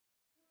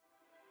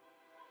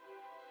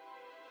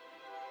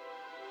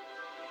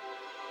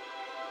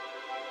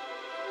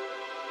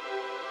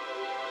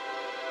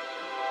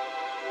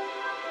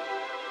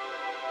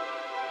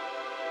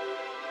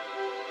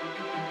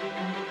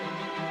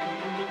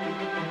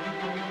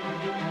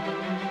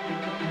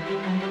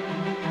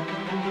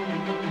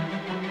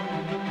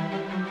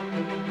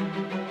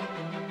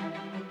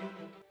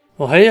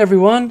Well, hey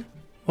everyone!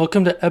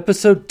 Welcome to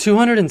episode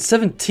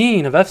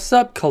 217 of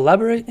FSUP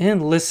Collaborate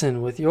and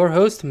Listen with your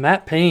host,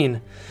 Matt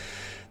Payne.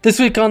 This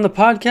week on the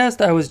podcast,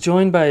 I was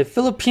joined by a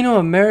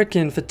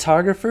Filipino-American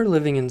photographer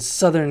living in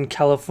Southern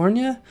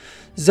California,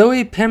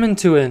 Zoe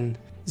Pamantuan.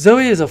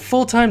 Zoe is a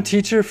full-time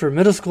teacher for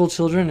middle school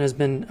children and has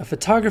been a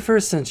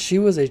photographer since she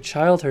was a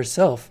child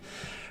herself.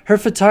 Her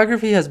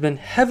photography has been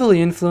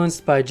heavily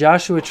influenced by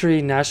Joshua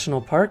Tree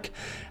National Park,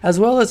 as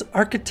well as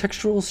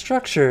architectural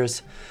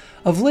structures.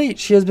 Of late,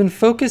 she has been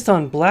focused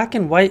on black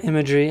and white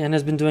imagery and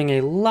has been doing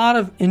a lot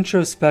of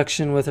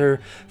introspection with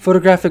her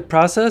photographic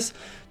process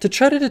to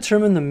try to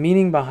determine the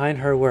meaning behind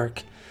her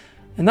work.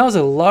 And that was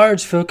a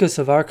large focus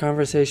of our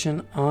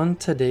conversation on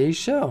today's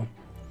show.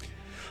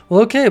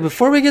 Well, okay,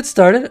 before we get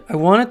started, I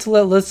wanted to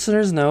let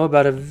listeners know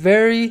about a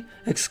very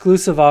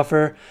exclusive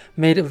offer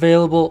made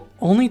available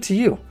only to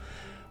you.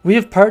 We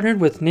have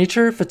partnered with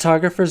Nature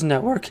Photographers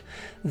Network,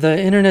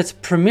 the internet's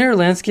premier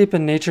landscape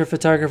and nature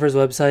photographers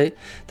website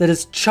that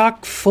is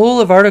chock full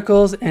of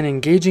articles and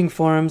engaging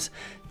forums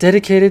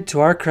dedicated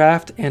to our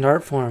craft and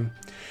art form.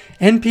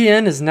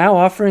 NPN is now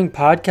offering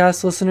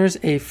podcast listeners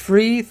a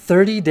free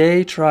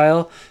 30-day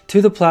trial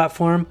to the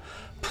platform,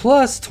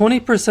 plus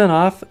 20%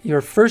 off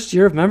your first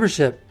year of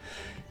membership.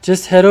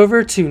 Just head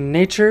over to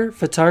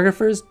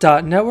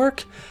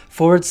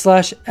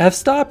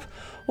naturephotographers.network/fstop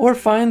or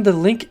find the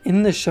link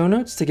in the show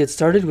notes to get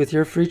started with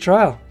your free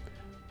trial.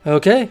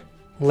 Okay,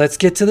 let's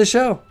get to the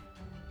show.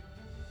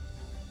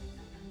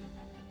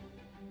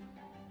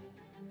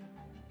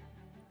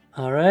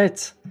 All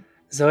right,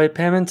 Zoe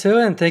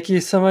Pamantuan, thank you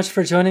so much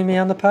for joining me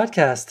on the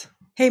podcast.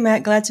 Hey,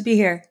 Matt, glad to be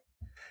here.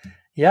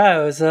 Yeah,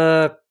 it was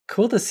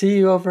cool to see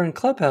you over in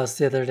Clubhouse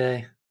the other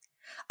day.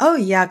 Oh,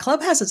 yeah,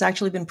 Clubhouse has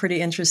actually been pretty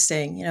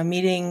interesting. You know,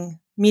 meeting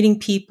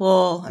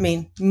people. I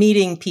mean,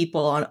 meeting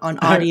people on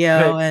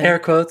audio right. and Air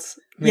quotes.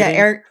 Meeting.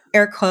 Yeah,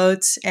 air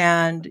quotes,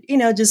 and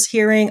just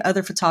hearing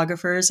other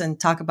photographers and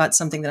talk about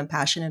something that I'm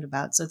passionate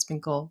about. So it's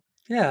been cool.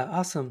 Yeah,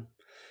 awesome.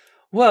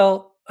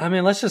 Well, I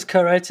mean, let's just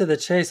cut right to the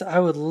chase. I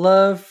would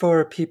love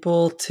for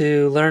people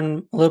to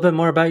learn a little bit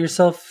more about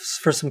yourself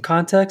for some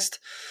context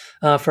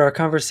for our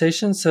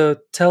conversation. So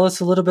tell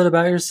us a little bit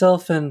about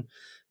yourself and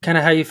kind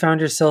of how you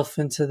found yourself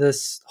into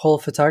this whole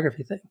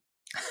photography thing.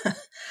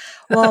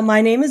 Well,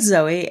 my name is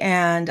Zoe,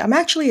 and I'm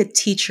actually a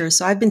teacher.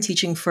 So I've been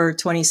teaching for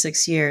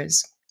 26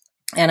 years.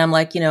 And I'm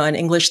like, an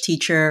English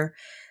teacher.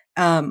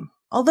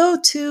 Although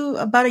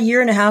about a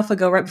year and a half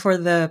ago,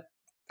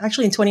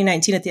 actually in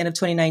 2019, at the end of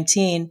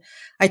 2019,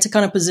 I took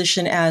on a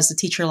position as a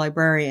teacher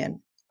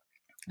librarian.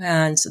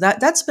 And so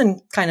that's been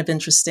kind of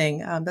interesting.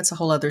 That's a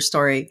whole other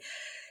story.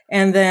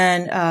 And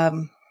then,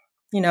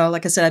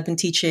 like I said, I've been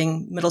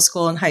teaching middle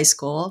school and high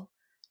school.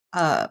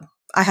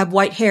 I have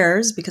white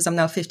hairs because I'm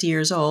now 50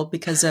 years old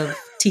because of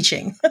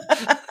teaching.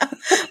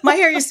 My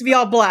hair used to be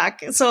all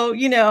black. So,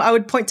 I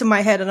would point to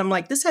my head and I'm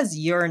like, this has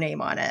your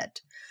name on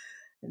it.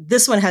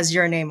 This one has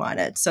your name on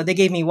it. So they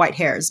gave me white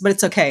hairs, but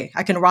it's okay.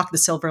 I can rock the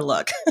silver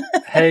look.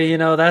 Hey,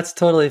 that's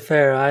totally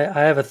fair.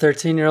 I have a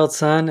 13-year-old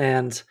son,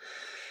 and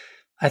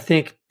I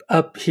think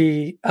up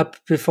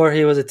before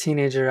he was a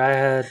teenager,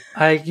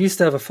 I used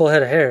to have a full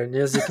head of hair, and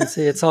as you can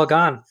see, it's all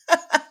gone.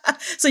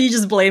 So you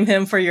just blame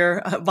him for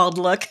your bald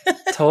look?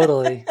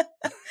 Totally.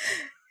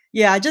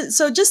 Yeah.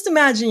 Just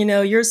imagine,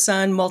 your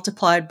son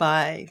multiplied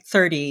by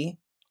 30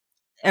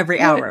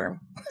 every hour.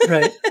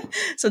 Right.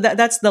 So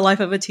that's the life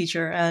of a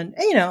teacher. And,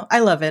 I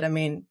love it. I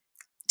mean,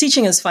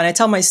 teaching is fun. I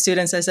tell my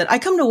students, I said, I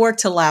come to work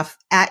to laugh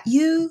at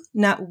you,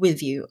 not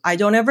with you. I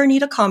don't ever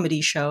need a comedy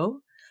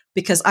show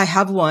because I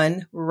have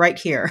one right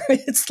here.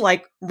 It's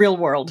like real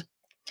world.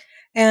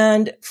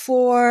 And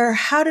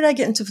how did I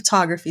get into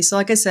photography? So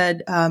like I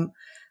said, I'm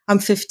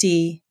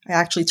 50. I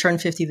actually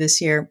turned 50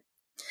 this year.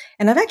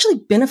 And I've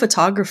actually been a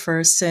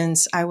photographer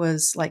since I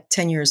was like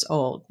 10 years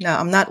old. Now,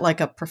 I'm not like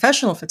a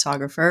professional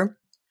photographer,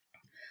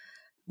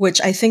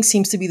 which I think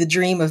seems to be the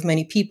dream of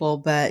many people.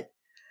 But,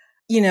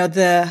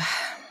 I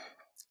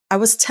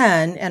was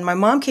 10 and my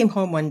mom came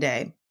home one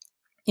day.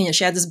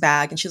 She had this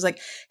bag and she was like,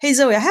 hey,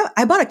 Zoe,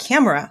 I bought a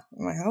camera.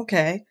 I'm like,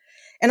 okay.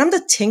 And I'm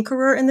the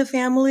tinkerer in the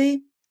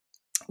family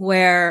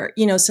where,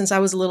 since I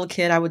was a little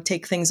kid, I would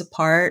take things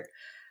apart.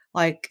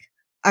 Like,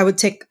 I would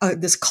take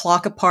this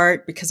clock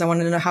apart because I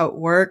wanted to know how it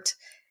worked,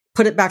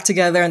 put it back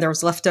together, and there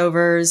was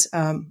leftovers.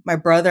 My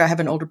brother, I have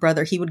an older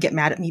brother, he would get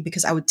mad at me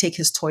because I would take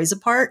his toys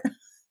apart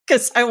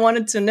because I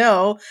wanted to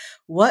know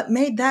what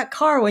made that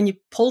car when you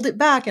pulled it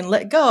back and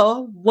let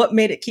go, what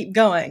made it keep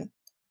going.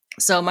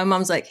 So my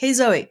mom's like, hey,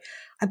 Zoe,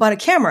 I bought a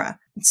camera.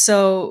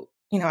 So,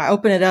 I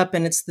open it up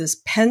and it's this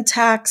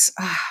Pentax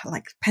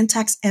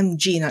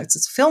MG. Now it's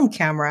this film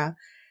camera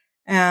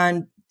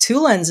and two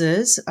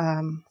lenses.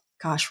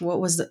 What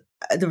was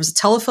there was a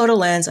telephoto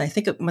lens. I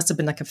think it must have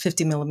been like a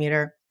 50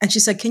 millimeter. And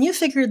she said, can you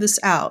figure this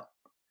out?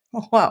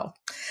 Oh, wow.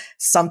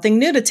 Something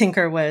new to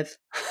tinker with.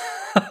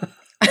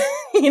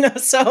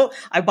 So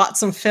I bought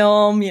some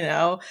film,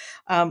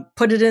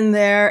 put it in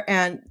there.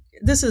 And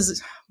this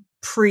is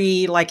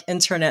pre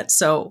internet.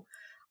 So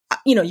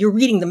you're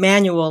reading the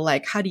manual,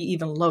 like, how do you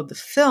even load the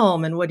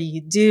film and what do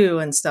you do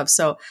and stuff.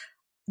 So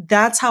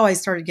that's how I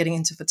started getting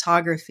into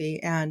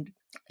photography. And,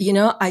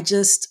 I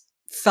just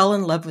fell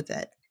in love with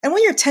it. And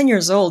when you're 10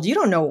 years old, you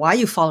don't know why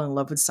you fall in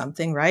love with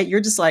something, right? You're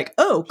just like,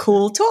 oh,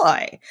 cool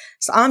toy.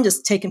 So I'm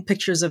just taking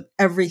pictures of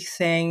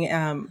everything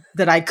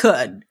that I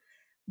could.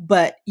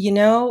 But,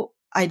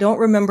 I don't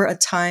remember a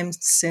time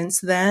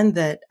since then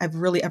that I've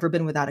really ever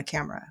been without a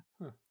camera.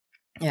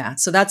 Yeah.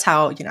 So that's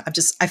how,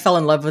 I fell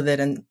in love with it.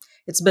 And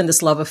it's been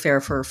this love affair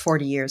for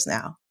 40 years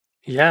now.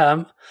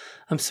 Yeah.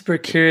 I'm super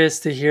curious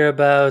to hear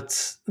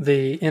about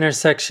the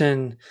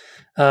intersection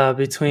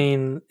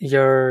between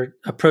your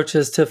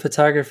approaches to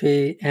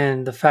photography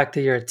and the fact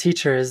that you're a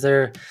teacher. Is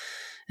there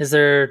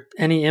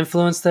any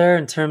influence there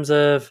in terms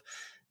of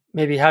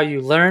maybe how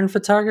you learn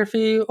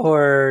photography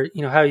or,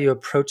 how you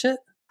approach it?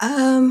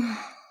 I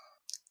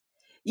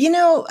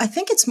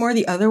think it's more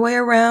the other way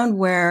around,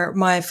 where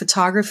my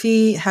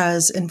photography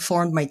has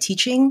informed my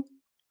teaching.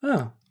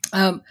 Oh.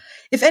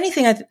 If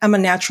anything, I'm a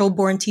natural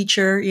born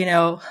teacher.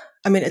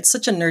 It's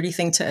such a nerdy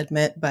thing to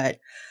admit, but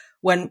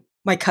when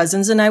my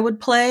cousins and I would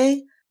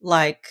play,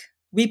 like,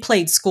 we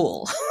played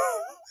school.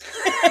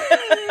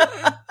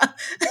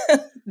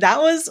 That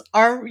was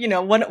our,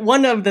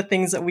 one of the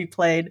things that we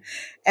played.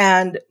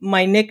 And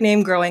my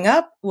nickname growing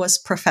up was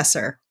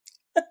Professor.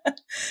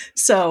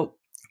 So,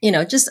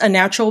 just a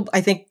natural,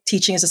 I think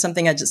teaching is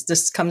something that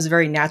just comes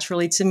very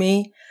naturally to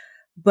me.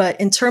 But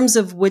in terms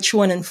of which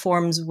one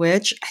informs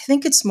which, I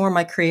think it's more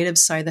my creative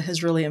side that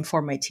has really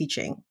informed my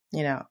teaching.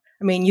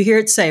 You hear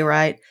it say,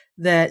 right,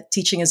 that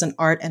teaching is an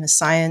art and a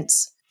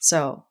science.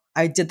 So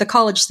I did the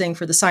college thing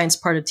for the science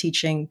part of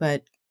teaching,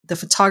 but the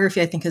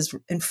photography, I think, has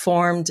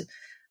informed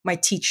my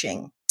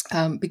teaching.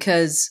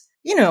 Because,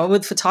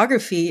 with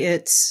photography,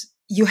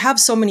 you have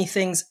so many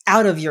things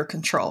out of your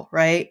control,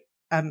 right?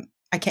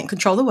 I can't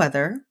control the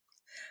weather.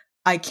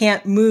 I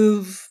can't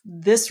move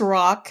this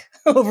rock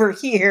over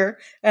here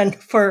and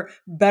for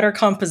better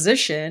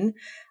composition.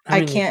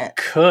 I can't.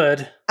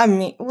 Could.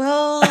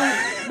 Well.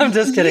 I'm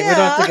just kidding. Yeah. We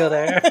don't have to go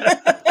there.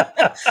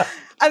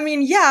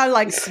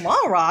 Like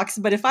small rocks,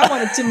 but if I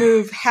wanted to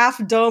move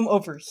half dome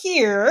over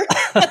here,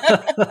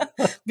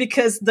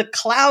 because the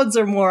clouds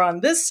are more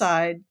on this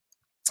side.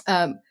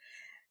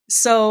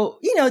 So,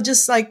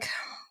 just like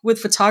with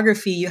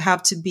photography, you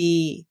have to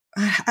be,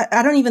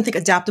 I don't even think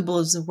adaptable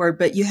is the word,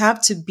 but you have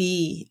to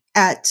be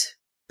at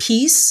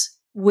peace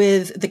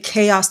with the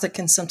chaos that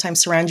can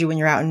sometimes surround you when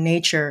you're out in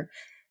nature.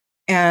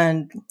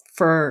 And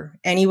for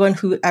anyone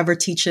who ever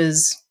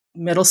teaches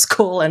middle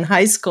school and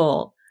high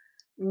school,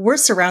 we're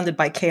surrounded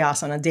by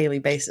chaos on a daily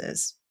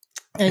basis.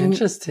 And,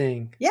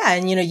 interesting. Yeah.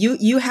 And,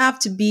 you have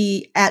to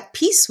be at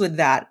peace with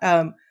that.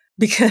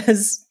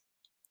 Because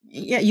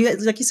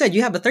like you said,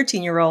 you have a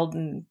 13-year-old,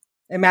 and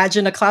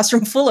imagine a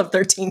classroom full of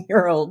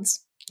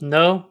 13-year-olds.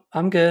 No,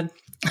 I'm good.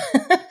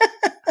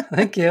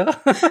 Thank you.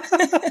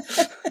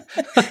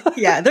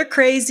 Yeah, they're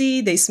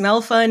crazy. They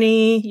smell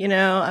funny,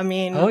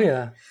 Oh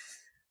yeah.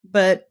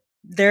 But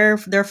they're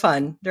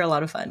fun. They're a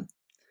lot of fun.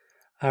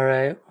 All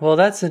right. Well,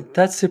 that's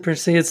super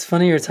interesting. It's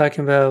funny you're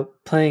talking about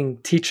playing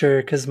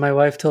teacher, because my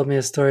wife told me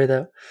a story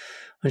that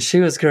when she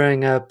was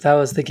growing up, that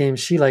was the game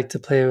she liked to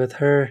play with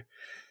her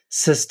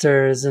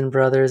sisters and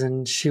brothers,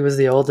 and she was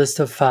the oldest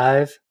of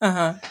 5.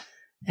 Uh-huh.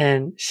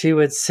 And she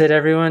would sit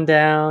everyone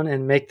down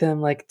and make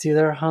them like do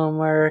their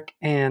homework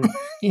and,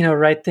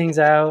 write things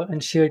out,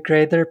 and she would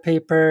grade their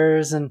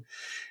papers. And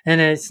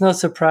it's no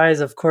surprise,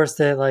 of course,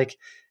 that like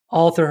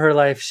all through her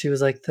life, she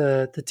was like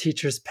the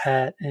teacher's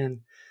pet and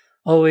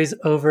always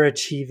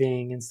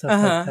overachieving and stuff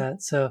like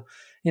that. So,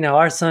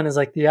 our son is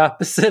like the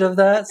opposite of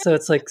that. So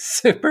it's like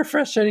super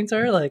frustrating to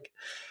her. Like,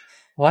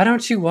 why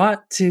don't you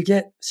want to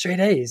get straight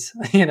A's?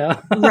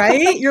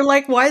 Right? You're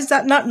like, why is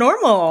that not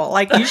normal?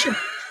 Like,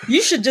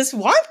 you should just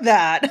want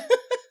that.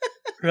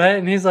 Right.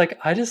 And he's like,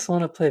 I just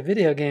want to play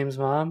video games,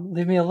 Mom.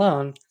 Leave me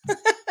alone.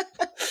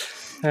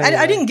 Anyway.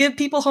 I didn't give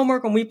people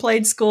homework when we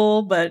played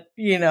school, but,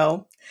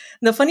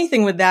 the funny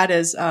thing with that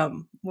is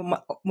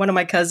one of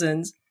my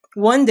cousins,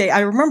 one day,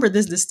 I remember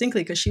this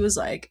distinctly because she was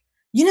like,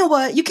 you know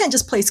what? You can't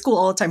just play school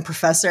all the time,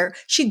 Professor.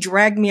 She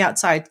dragged me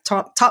outside,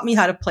 taught me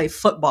how to play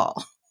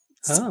football.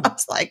 So I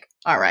was like,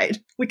 all right,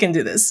 we can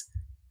do this.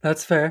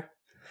 That's fair.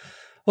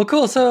 Well,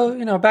 cool.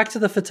 So, back to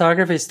the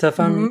photography stuff.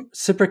 I'm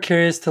super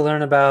curious to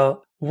learn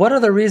about what are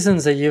the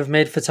reasons that you've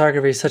made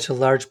photography such a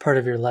large part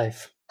of your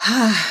life?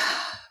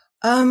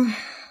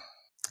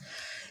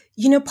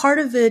 Part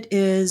of it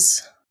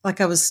is, like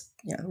I was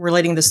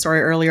relating the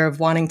story earlier of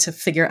wanting to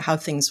figure out how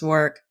things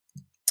work.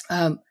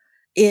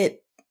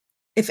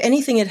 If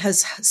anything, it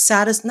has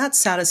not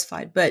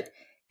satisfied, but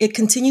it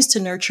continues to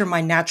nurture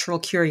my natural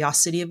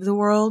curiosity of the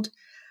world.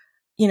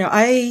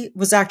 I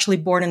was actually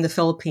born in the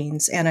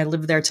Philippines, and I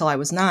lived there till I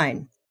was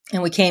 9.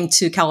 And we came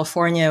to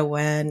California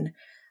when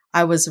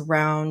I was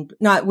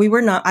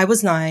I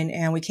was 9,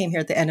 and we came here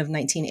at the end of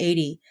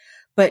 1980.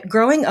 But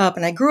growing up,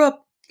 and I grew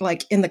up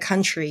like in the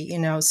country,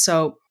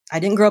 so I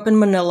didn't grow up in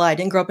Manila. I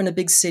didn't grow up in a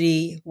big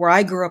city. Where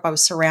I grew up, I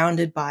was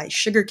surrounded by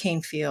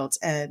sugarcane fields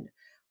and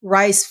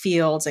rice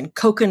fields and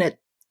coconut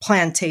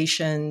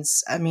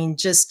plantations. I mean,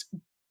 just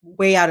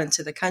way out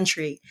into the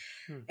country.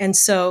 And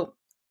so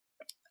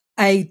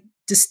I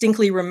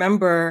distinctly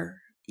remember,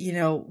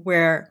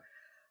 where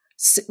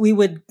we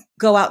would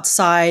go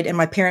outside and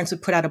my parents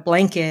would put out a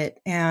blanket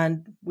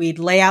and we'd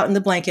lay out in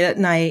the blanket at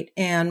night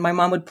and my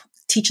mom would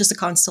teach us the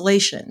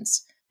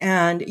constellations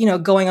and,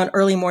 going on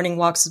early morning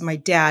walks with my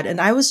dad.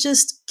 And I was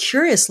just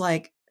curious,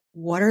 like,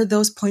 what are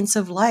those points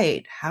of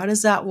light? How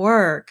does that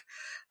work?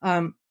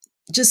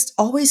 Just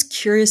always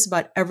curious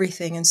about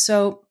everything. And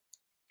so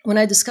when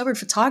I discovered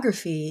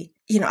photography,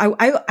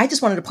 I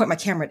just wanted to point my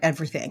camera at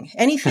everything,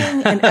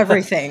 anything and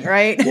everything,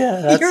 right?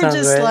 Yeah, that You're sounds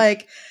just right.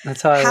 like,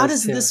 That's how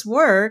does this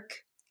work?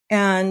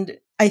 And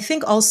I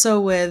think also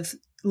with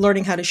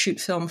learning how to shoot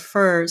film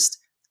first,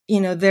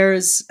 and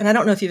I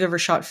don't know if you've ever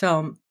shot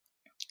film,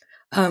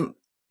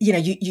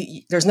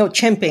 there's no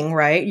chimping,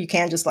 right? You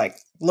can't just like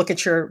look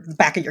at your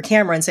back of your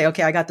camera and say,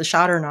 okay, I got the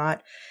shot or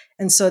not.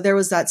 And so there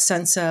was that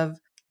sense of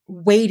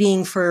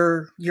waiting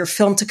for your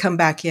film to come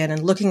back in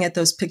and looking at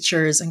those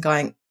pictures and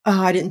going, oh,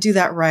 I didn't do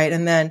that right.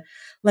 And then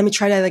let me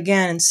try that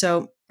again. And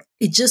so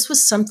it just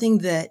was something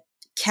that,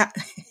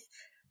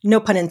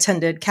 no pun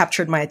intended,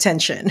 captured my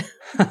attention.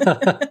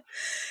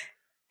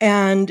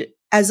 And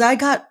as I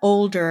got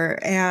older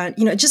and,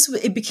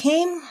 it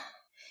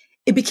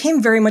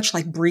became very much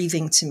like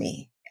breathing to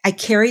me. I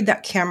carried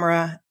that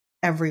camera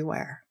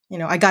everywhere.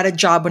 I got a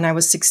job when I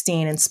was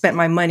 16 and spent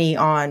my money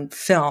on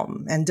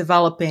film and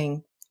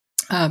developing.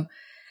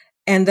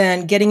 And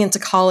then getting into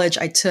college,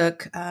 I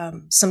took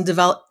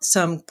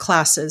some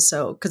classes.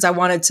 So, because I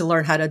wanted to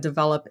learn how to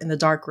develop in the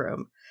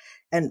darkroom.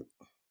 And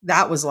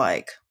that was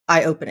like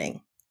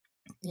eye-opening,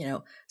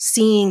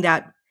 seeing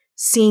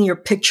your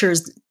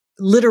pictures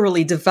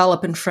literally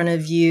develop in front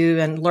of you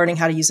and learning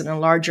how to use it in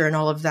larger and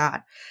all of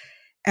that.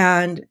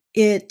 And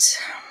it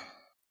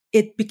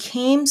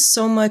became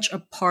so much a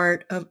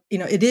part of,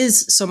 it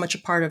is so much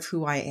a part of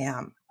who I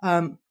am.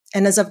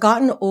 And as I've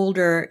gotten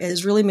older, it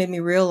has really made me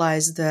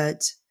realize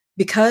that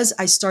because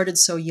I started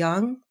so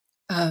young,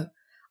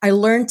 I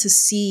learned to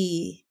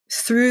see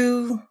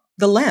through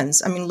the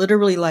lens. I mean,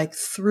 literally like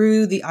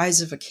through the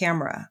eyes of a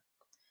camera.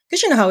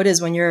 Because you know how it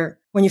is when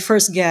you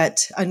first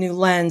get a new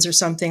lens or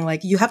something,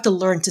 like you have to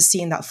learn to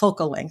see in that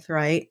focal length,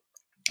 right?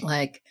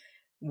 Like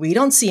we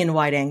don't see in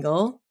wide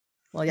angle.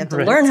 Well, you have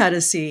to learn how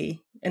to see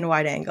in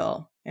wide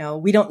angle.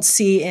 We don't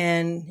see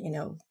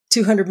in,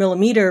 200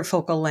 millimeter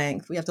focal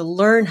length. We have to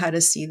learn how to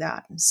see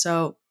that. And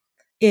so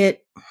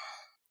it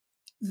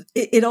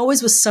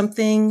always was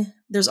something,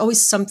 there's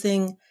always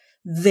something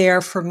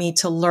there for me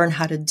to learn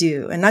how to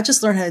do, and not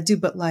just learn how to do,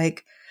 but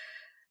like,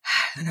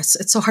 and it's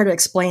so hard to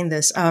explain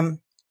this.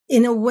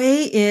 In a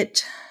way,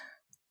 it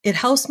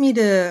helps me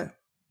to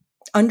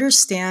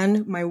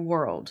understand my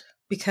world,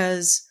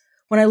 because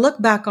when I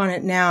look back on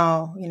it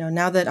now,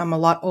 now that I'm a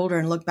lot older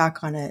and look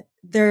back on it,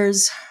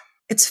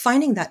 it's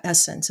finding that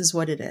essence is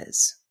what it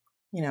is,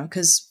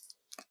 because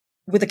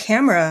with a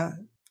camera,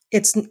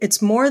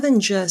 it's more than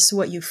just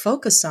what you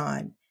focus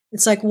on.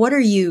 It's like, what are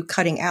you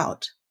cutting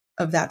out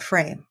of that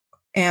frame?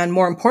 And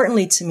more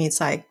importantly to me, it's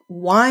like,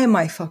 why am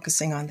I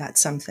focusing on that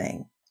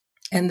something?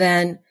 And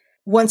then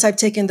once I've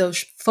taken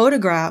those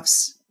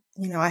photographs,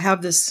 I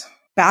have this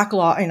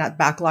not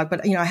backlog,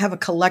 but, I have a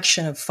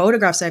collection of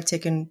photographs I've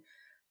taken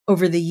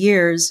over the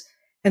years,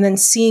 and then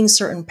seeing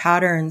certain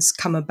patterns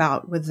come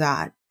about with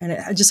that. And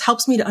it just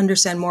helps me to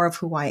understand more of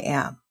who I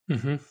am.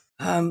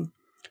 Mm-hmm.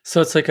 So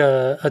it's like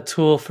a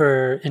tool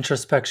for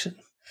introspection.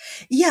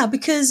 Yeah,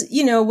 because,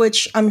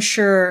 which I'm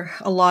sure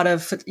a lot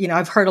of,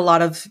 I've heard a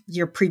lot of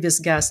your previous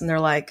guests and they're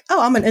like,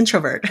 oh, I'm an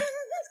introvert.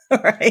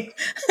 Right.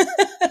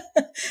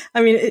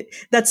 I mean,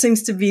 that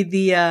seems to be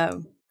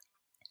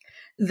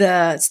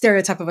the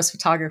stereotype of us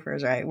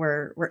photographers, right?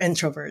 We're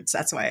introverts.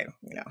 That's why,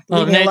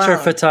 Well, nature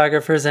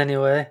photographers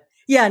anyway.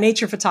 Yeah,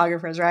 nature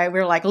photographers, right?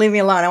 We're like, leave me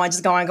alone. I want to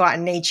just go out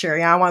in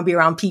nature. I want to be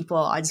around people.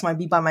 I just want to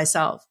be by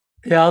myself.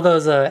 Yeah, all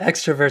those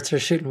extroverts are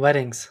shooting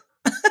weddings.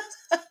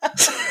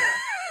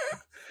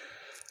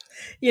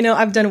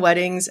 I've done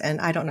weddings and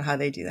I don't know how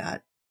they do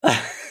that.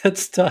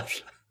 It's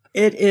tough.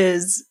 It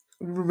is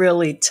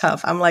really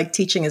tough. I'm like,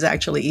 teaching is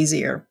actually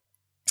easier.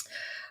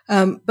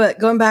 But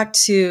going back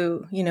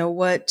to,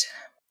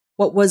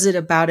 what was it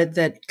about it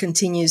that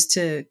continues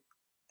to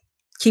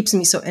keeps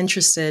me so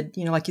interested?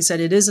 Like you said,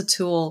 it is a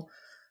tool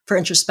for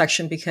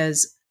introspection,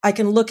 because I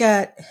can look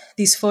at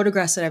these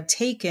photographs that I've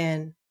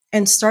taken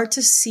and start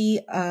to see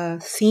a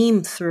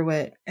theme through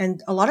it.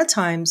 And a lot of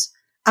times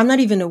I'm not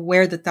even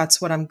aware that that's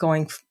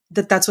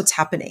what's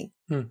happening.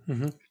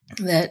 Mm-hmm.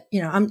 That,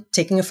 I'm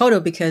taking a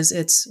photo because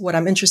it's what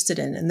I'm interested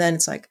in. And then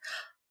it's like,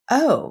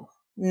 oh,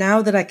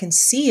 now that I can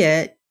see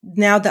it,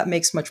 now that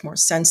makes much more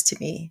sense to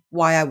me,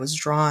 why I was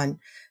drawn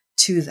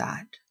to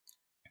that.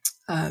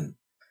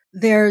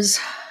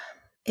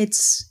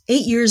 It's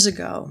 8 years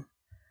ago,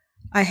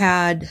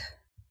 I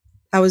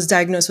was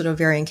diagnosed with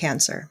ovarian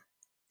cancer.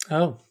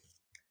 Oh.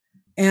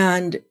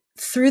 And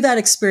through that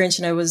experience,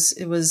 it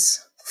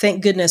was,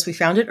 thank goodness we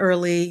found it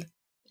early.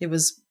 It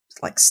was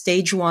like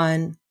stage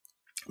 1.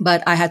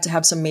 but I had to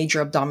have some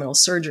major abdominal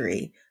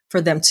surgery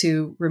for them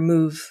to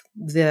remove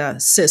the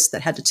cyst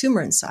that had the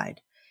tumor inside.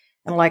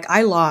 And like,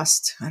 I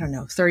lost, I don't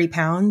know, 30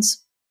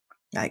 pounds.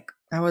 Like,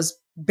 I was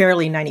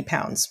barely 90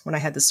 pounds when I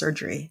had the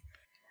surgery.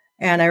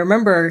 And I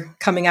remember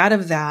coming out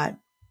of that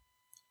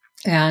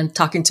and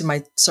talking to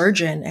my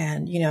surgeon.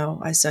 And,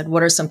 I said,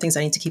 what are some things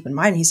I need to keep in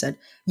mind? He said,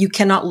 you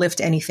cannot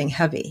lift anything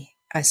heavy.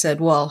 I said,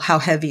 well, how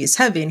heavy is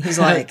heavy? And he's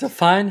like,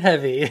 define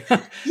heavy.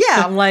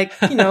 Yeah. I'm like,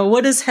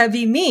 what does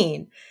heavy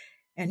mean?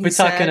 And he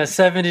said, talking a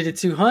 70 to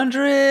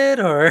 200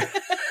 or?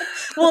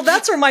 Well,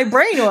 that's where my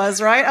brain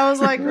was, right? I was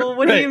like, well,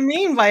 what do you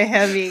mean by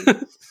heavy?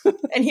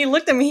 And he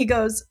looked at me, he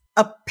goes,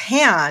 a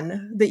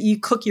pan that you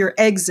cook your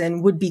eggs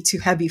in would be too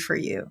heavy for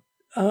you.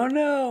 Oh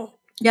no.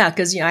 Yeah,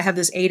 because I have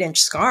this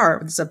 8-inch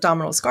scar, this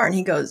abdominal scar, and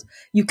he goes,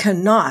 "You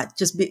cannot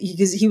just be."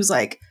 Because he was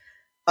like,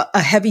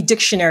 "A heavy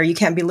dictionary, you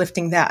can't be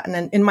lifting that." And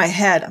then in my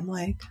head, I'm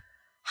like,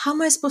 "How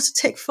am I supposed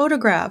to take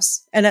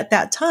photographs?" And at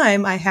that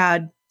time, I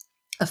had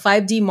a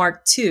 5D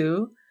Mark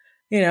II,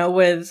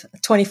 with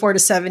 24 to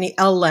 70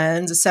 L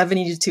lens, a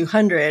 70 to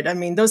 200. I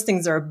mean, those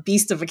things are a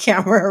beast of a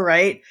camera,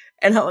 right?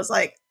 And I was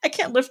like, I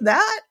can't lift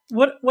that.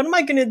 What am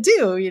I going to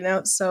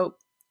do? So,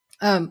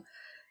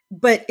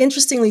 but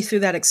interestingly, through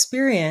that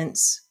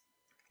experience,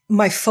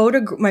 my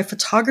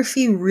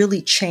photography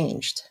really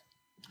changed.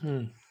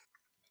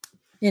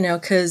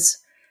 Because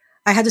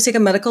I had to take a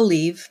medical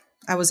leave.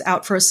 I was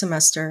out for a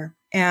semester,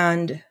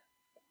 and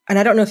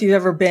I don't know if you've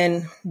ever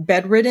been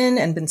bedridden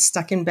and been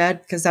stuck in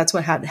bed, because that's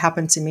what had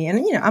happened to me.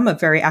 And I'm a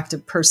very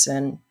active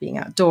person, being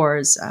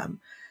outdoors.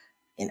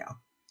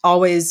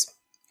 Always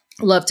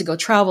love to go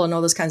travel and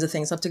all those kinds of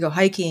things. Love to go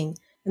hiking,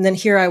 and then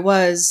here I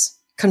was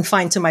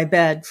confined to my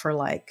bed for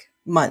like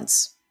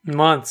months.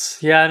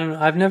 Yeah,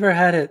 I've never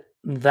had it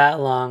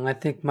that long. I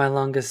think my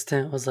longest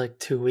stint was like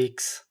 2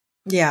 weeks.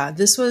 Yeah,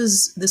 this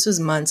was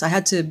months. I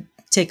had to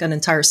take an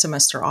entire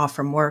semester off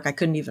from work. I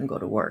couldn't even go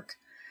to work.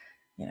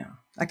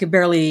 I could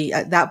barely,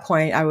 at that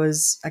point,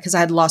 because I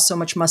had lost so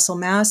much muscle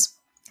mass,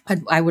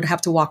 I would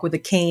have to walk with a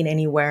cane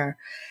anywhere.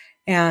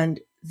 And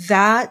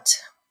that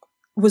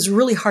was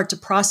really hard to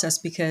process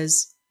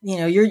because,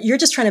 you're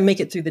just trying to make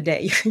it through the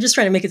day. You're just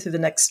trying to make it through the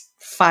next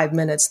 5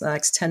 minutes, the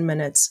next 10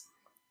 minutes.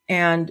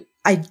 And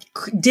I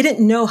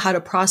didn't know how to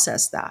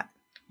process that.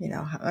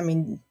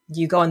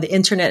 You go on the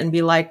internet and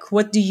be like,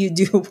 what do you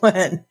do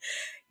when?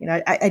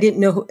 I didn't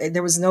know,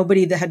 there was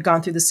nobody that had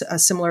gone through a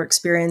similar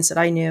experience that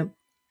I knew.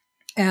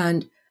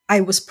 And I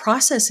was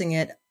processing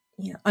it.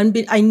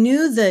 I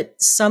knew that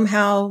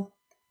somehow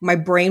my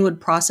brain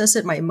would process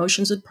it, my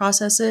emotions would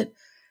process it.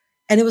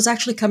 And it was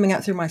actually coming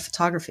out through my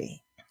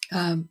photography.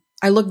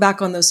 I look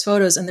back on those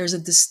photos and there's a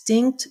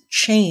distinct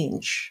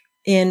change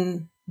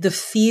in the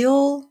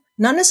feel,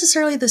 not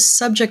necessarily the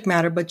subject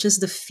matter, but just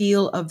the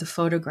feel of the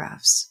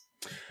photographs.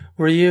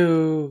 Were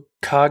you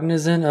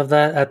cognizant of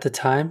that at the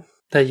time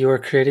that you were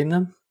creating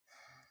them?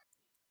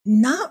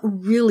 Not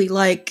really.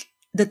 Like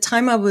the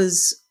time I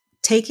was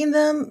taking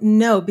them,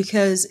 no,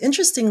 because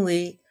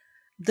interestingly,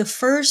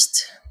 so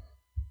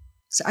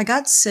I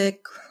got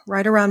sick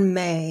right around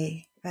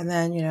May, and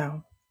then,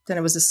 then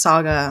it was a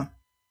saga,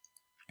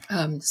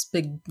 this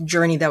big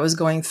journey that was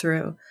going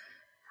through.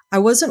 I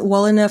wasn't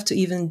well enough to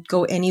even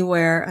go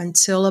anywhere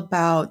until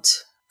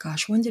about,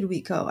 when did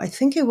we go? I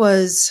think it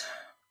was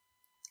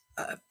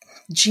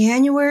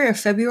January or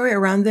February,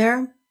 around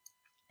there.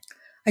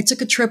 I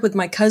took a trip with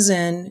my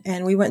cousin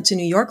and we went to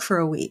New York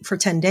for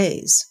 10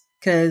 days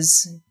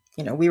because,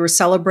 we were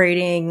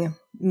celebrating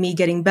me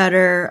getting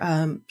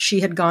better.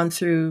 She had gone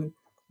through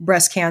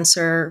breast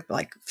cancer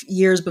like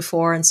years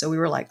before. And so we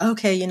were like,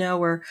 okay,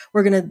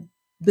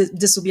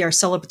 this will be our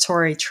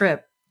celebratory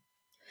trip.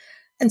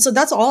 And so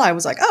that's all. I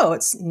was like, oh,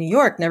 it's New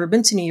York. Never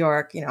been to New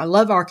York. I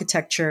love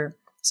architecture.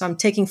 So I'm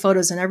taking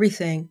photos and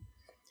everything.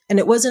 And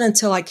it wasn't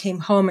until I came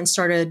home and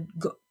started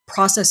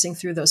processing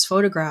through those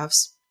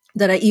photographs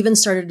that I even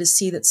started to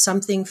see that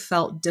something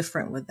felt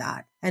different with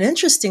that. And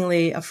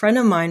interestingly, a friend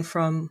of mine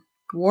from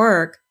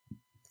work,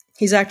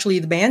 he's actually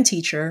the band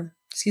teacher.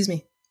 Excuse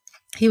me.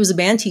 He was a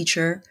band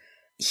teacher.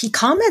 He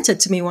commented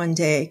to me one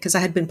day, because I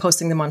had been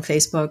posting them on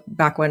Facebook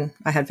back when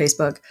I had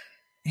Facebook.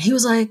 And he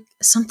was like,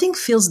 something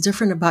feels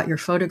different about your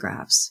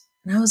photographs.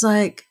 And I was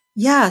like,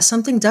 yeah,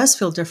 something does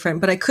feel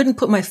different, but I couldn't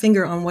put my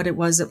finger on what it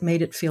was that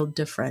made it feel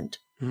different.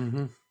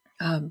 Mm-hmm.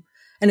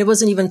 And it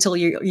wasn't even until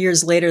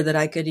years later that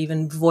I could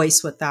even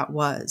voice what that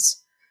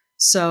was.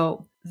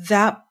 So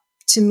that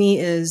to me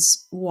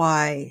is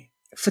why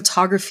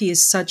photography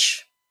is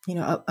such,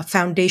 a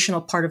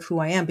foundational part of who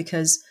I am,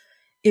 because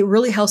it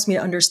really helps me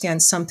to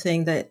understand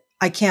something that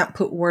I can't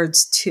put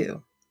words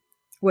to,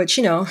 which,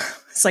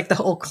 it's like the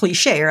whole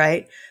cliche,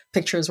 right?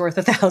 Picture is worth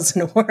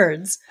 1,000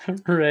 words.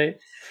 Right.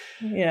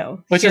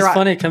 Which is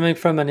funny coming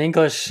from an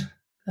English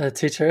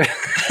teacher.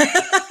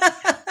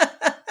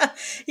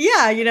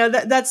 Yeah,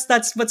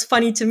 that's what's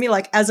funny to me.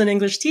 Like as an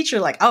English teacher,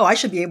 like, oh, I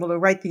should be able to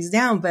write these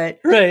down, but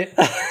right.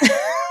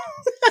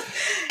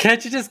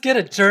 Can't you just get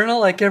a journal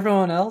like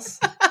everyone else?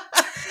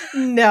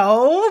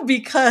 No,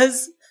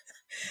 because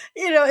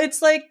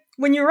it's like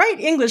when you write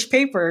English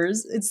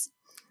papers,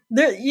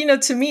 there,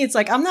 to me, it's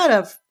like, I'm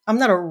not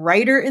a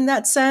writer in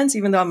that sense,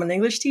 even though I'm an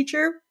English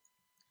teacher.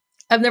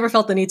 I've never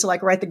felt the need to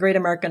like write the great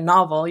American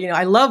novel.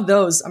 I love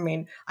those. I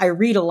mean, I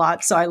read a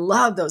lot, so I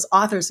love those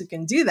authors who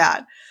can do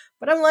that.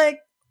 But I'm like,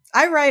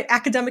 I write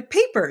academic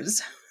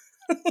papers.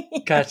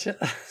 Gotcha.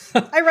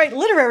 I write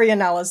literary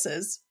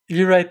analysis.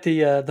 You write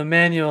the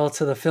manual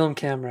to the film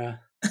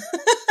camera.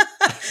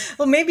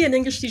 Well, maybe an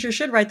English teacher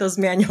should write those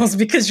manuals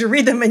because you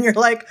read them and you're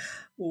like,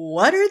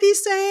 what are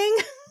these saying?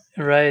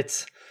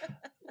 Right.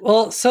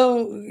 Well,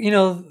 so,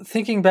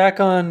 thinking back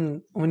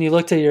on when you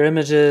looked at your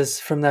images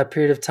from that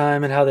period of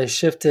time and how they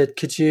shifted,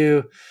 can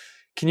you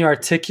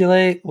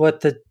articulate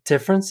what the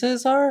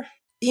differences are?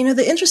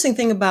 The interesting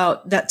thing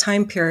about that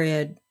time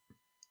period,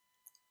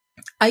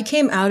 I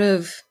came out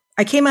of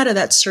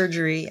that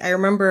surgery. I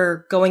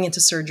remember going into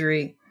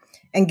surgery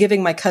and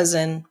giving my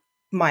cousin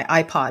my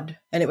iPod,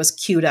 and it was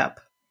queued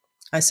up.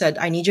 I said,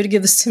 I need you to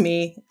give this to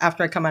me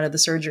after I come out of the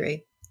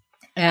surgery.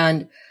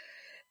 And,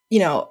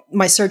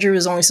 my surgery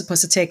was only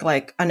supposed to take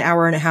like an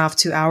hour and a half,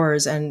 2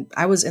 hours. And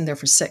I was in there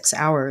for 6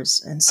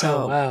 hours. And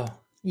so, oh, wow.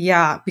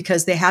 Yeah,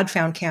 because they had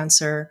found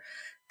cancer.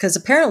 Because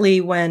apparently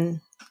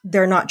when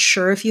they're not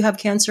sure if you have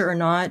cancer or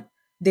not,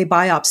 they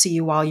biopsy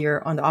you while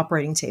you're on the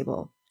operating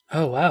table.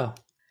 Oh, wow.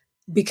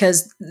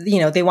 Because,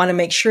 they want to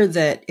make sure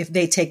that if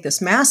they take this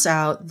mass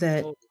out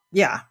they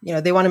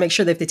want to make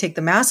sure that if they take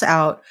the mass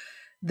out,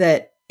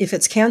 that if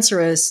it's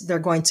cancerous, they're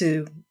going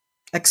to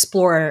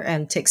explore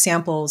and take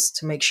samples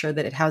to make sure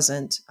that it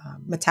hasn't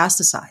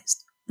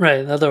metastasized.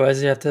 Right.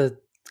 Otherwise, you have to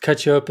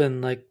cut you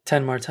open like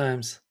 10 more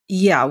times.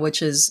 Yeah,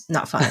 which is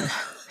not fun.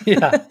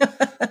 Yeah,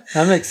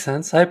 that makes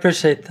sense. I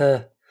appreciate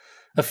the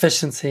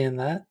efficiency in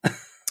that.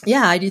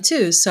 Yeah, I do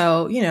too.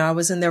 So, I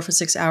was in there for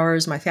 6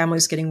 hours. My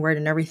family's getting worried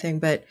and everything.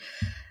 But,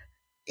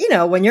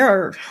 when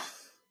you're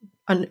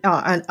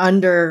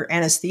under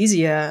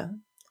anesthesia,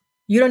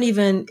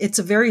 it's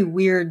a very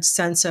weird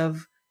sense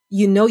of,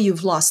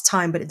 you've lost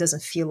time, but it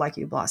doesn't feel like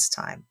you've lost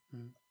time.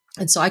 Mm.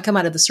 And so I come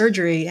out of the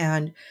surgery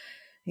and,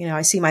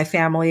 I see my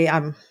family.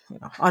 I'm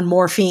on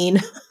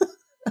morphine,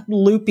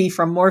 loopy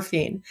from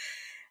morphine.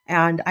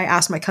 And I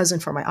asked my cousin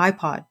for my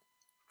iPod.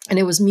 And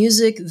it was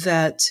music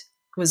that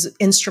was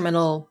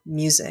instrumental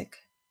music.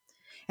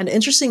 And the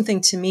interesting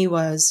thing to me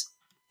was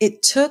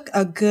it took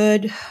a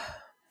good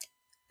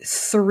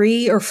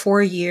 3 or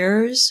 4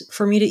 years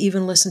for me to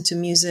even listen to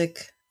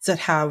music that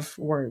have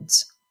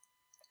words.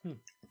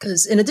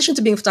 Because in addition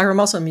to being a photographer, I'm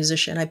also a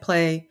musician. I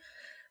play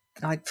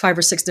like 5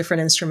 or 6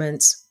 different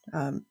instruments.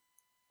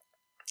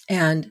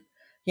 And,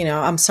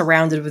 I'm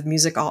surrounded with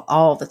music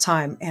all the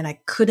time. And I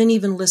couldn't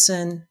even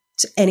listen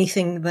to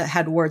anything that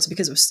had words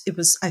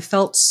because I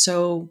felt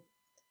so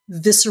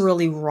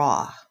viscerally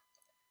raw.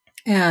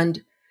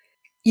 And,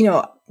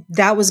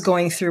 that was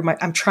going through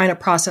I'm trying to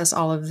process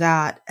all of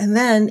that. And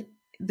then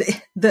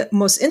the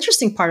most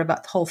interesting part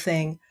about the whole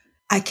thing,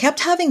 I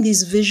kept having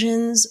these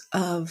visions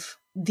of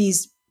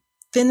these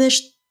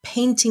finished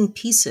painting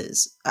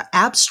pieces,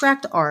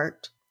 abstract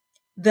art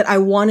that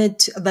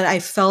that I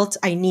felt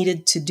I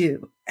needed to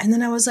do. And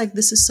then I was like,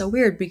 this is so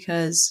weird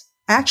because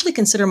I actually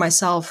consider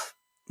myself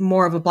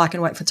more of a black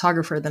and white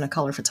photographer than a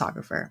color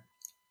photographer.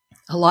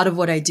 A lot of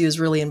what I do is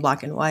really in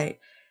black and white.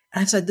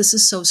 And I said, this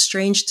is so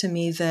strange to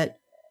me and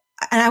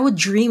I would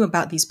dream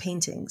about these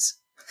paintings.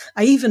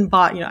 I even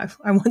bought,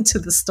 I went to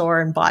the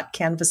store and bought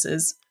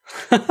canvases.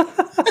 You're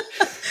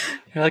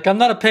like, I'm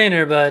not a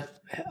painter, but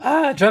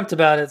I dreamt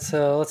about it,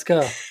 so let's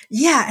go.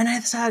 Yeah, and I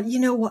thought,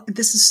 what?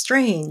 This is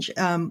strange.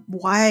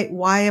 Why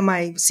am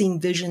I seeing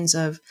visions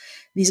of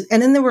these?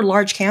 And then there were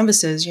large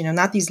canvases,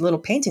 not these little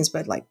paintings,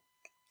 but like,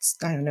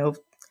 I don't know,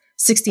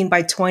 16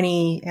 by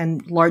 20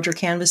 and larger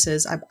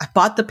canvases. I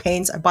bought the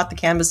paints, I bought the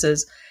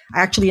canvases.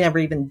 I actually never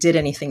even did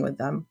anything with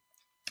them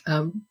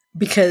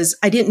because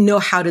I didn't know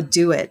how to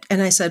do it.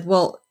 And I said,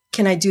 well,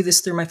 can I do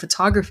this through my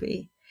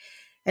photography?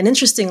 And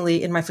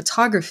interestingly, in my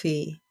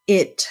photography,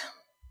 it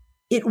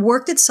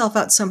worked itself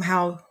out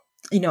somehow,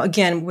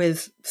 again,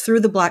 through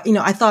the black,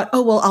 I thought,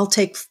 oh, well, I'll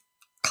take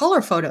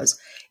color photos.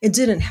 It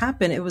didn't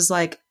happen. It was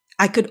like,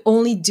 I could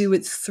only do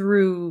it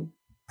through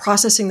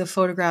processing the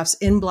photographs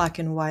in black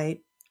and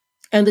white.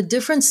 And the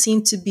difference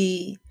seemed to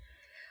be,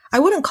 I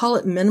wouldn't call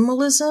it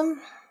minimalism,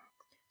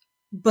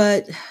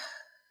 but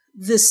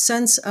this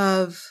sense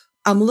of,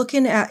 I'm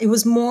looking at, it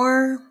was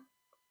more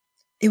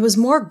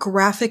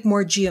graphic,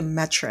 more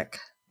geometric.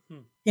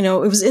 It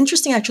was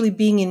interesting actually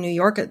being in New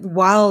York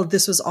while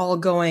this was all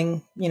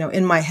going,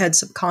 in my head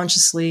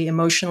subconsciously,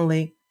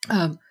 emotionally,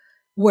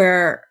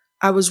 where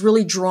I was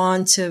really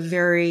drawn to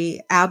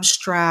very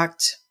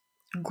abstract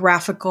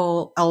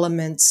graphical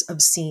elements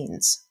of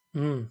scenes.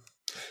 Mm.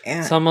 And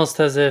it's almost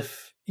as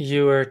if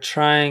you were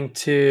trying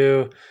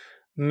to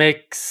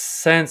make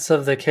sense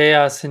of the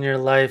chaos in your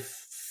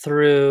life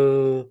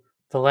through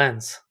the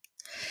lens.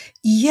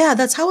 Yeah,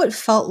 that's how it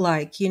felt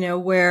like,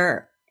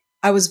 where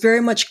I was very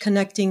much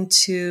connecting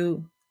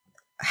to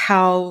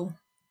how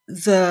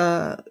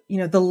the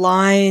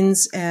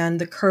lines and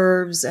the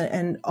curves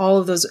and all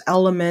of those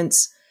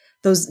elements,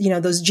 those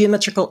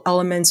geometrical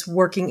elements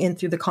working in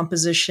through the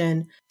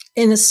composition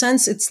In a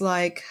sense, it's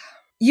like,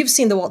 you've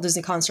seen the Walt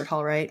Disney Concert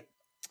Hall, right?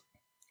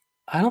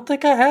 I don't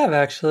think I have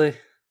actually.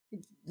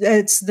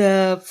 It's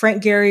the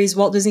Frank Gehry's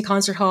Walt Disney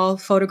Concert Hall,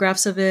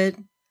 photographs of it.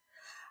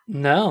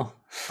 No.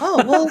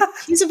 Oh, well,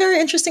 he's a very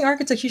interesting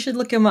architect. You should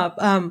look him up.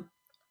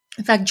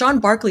 In fact, John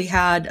Barkley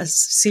had a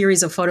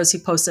series of photos he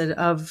posted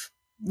of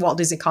Walt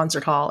Disney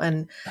Concert Hall,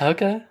 and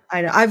Okay.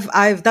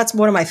 I've that's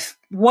one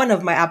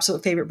of my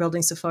absolute favorite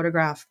buildings to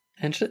photograph.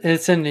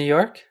 It's in New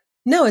York?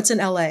 No, it's in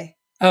LA.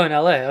 Oh, in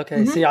LA. Okay.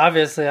 Mhm. See,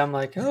 obviously I'm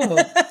like, oh.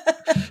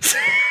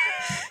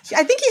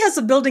 I think he has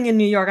a building in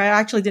New York. I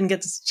actually didn't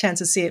get the chance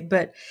to see it,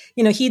 but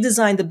he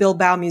designed the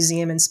Bilbao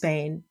Museum in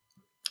Spain.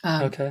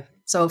 Okay.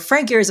 So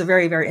Frank Gehry is a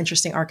very, very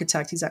interesting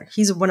architect.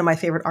 He's one of my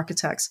favorite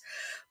architects.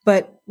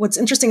 But what's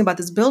interesting about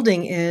this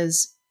building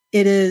is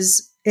it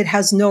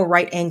has no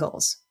right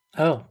angles.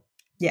 Oh.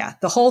 Yeah,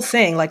 the whole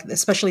thing, like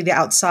especially the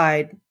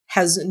outside,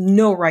 has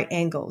no right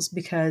angles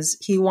because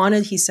he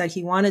said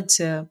he wanted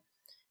to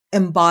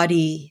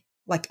embody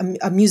like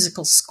a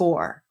musical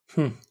score.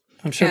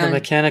 I'm sure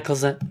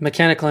the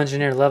mechanical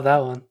engineer loved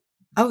that one.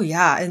 Oh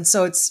yeah. And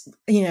so it's,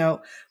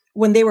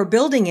 when they were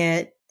building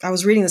it, I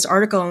was reading this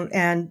article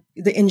and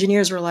the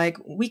engineers were like,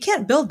 we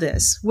can't build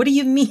this. What do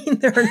you mean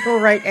there are no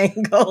right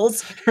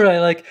angles? Right.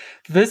 Like,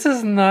 this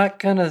is not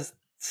going to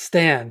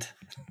stand.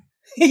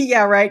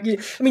 Yeah, right.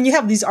 You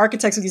have these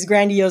architects with these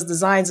grandiose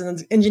designs and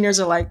the engineers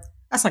are like,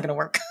 that's not going to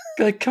work.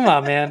 Like, come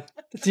on, man.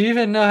 Do you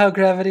even know how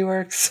gravity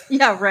works?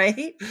 Yeah,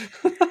 right.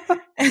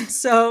 And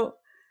so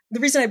the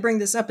reason I bring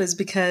this up is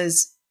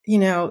because,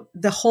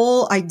 the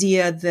whole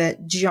idea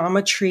that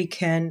geometry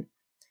can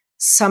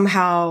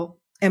somehow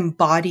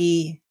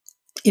embody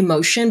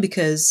emotion,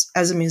 because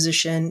as a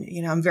musician,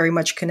 I'm very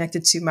much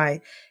connected to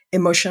my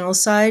emotional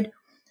side.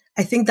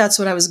 I think that's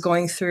what I was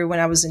going through when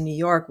I was in New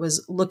York,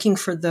 was looking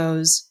for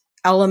those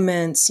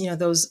elements,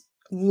 those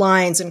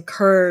lines and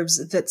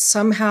curves that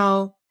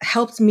somehow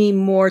helped me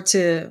more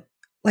to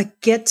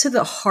like get to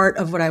the heart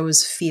of what I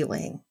was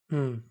feeling.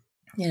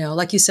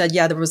 Like you said,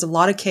 yeah, there was a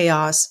lot of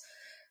chaos.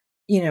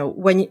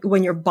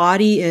 When your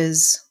body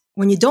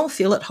when you don't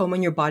feel at home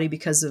in your body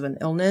because of an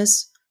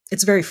illness,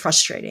 it's very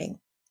frustrating.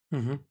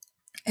 Mm-hmm.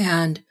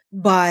 And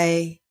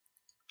by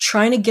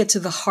trying to get to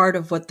the heart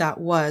of what that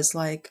was,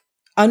 like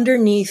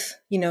underneath,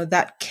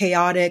 that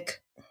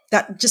chaotic,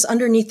 just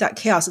underneath that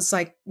chaos, it's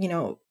like,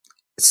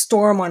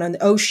 storm on an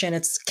ocean,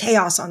 it's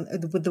chaos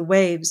with the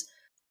waves,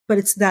 but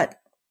it's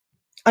that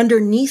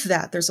underneath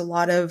that, there's a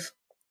lot of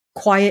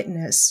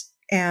quietness.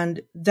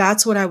 And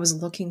that's what I was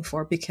looking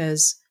for,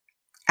 because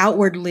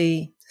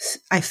outwardly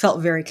I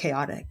felt very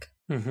chaotic.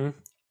 Mm-hmm.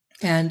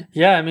 And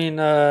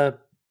yeah,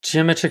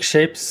 geometric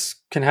shapes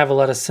can have a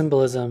lot of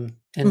symbolism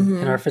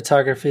in our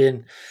photography.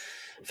 And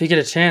if you get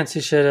a chance,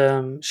 you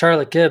should,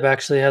 Charlotte Gibb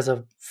actually has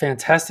a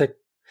fantastic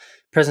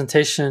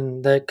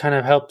presentation that kind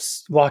of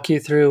helps walk you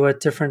through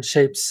what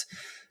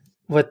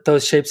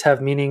those shapes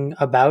have meaning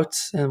about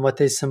and what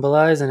they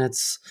symbolize. And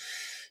it's,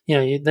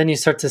 then you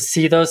start to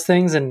see those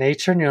things in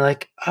nature and you're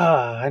like,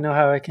 I know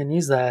how I can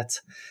use that.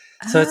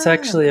 So it's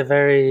actually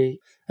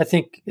I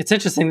think it's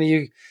interesting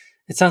that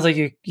it sounds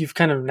like you've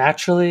kind of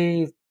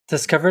naturally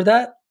discovered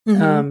that,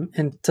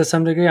 and to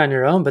some degree on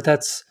your own, but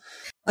that's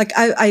like,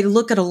 I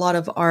look at a lot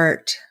of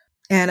art,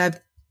 and I've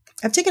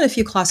taken a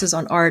few classes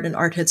on art and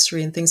art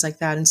history and things like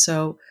that. And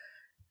so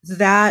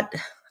that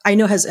I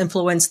know has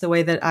influenced the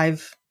way that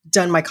I've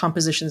done my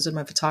compositions in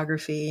my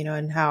photography,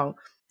 and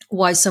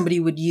why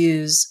somebody would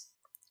use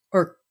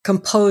or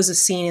compose a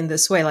scene in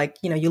this way. Like,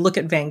 you look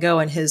at Van Gogh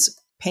and his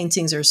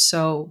paintings are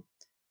so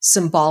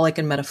symbolic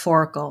and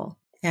metaphorical.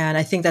 And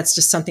I think that's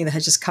just something that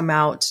has just come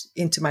out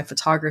into my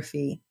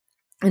photography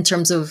in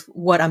terms of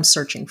what I'm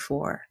searching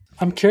for.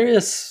 I'm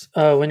curious,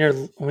 when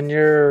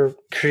you're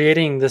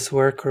creating this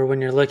work or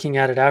when you're looking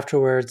at it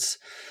afterwards,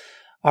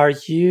 are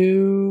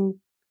you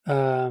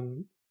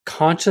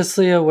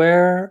consciously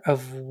aware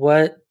of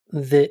what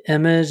the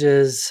image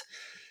is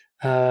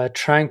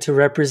trying to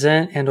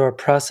represent and or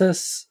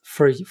process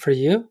for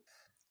you?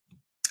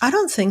 I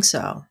don't think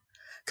so.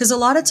 Because a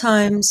lot of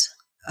times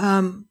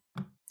I'm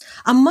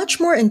much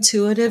more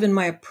intuitive in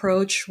my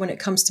approach when it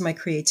comes to my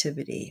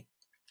creativity.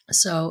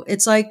 So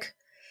it's like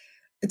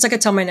I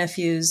tell my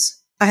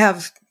nephews, I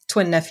have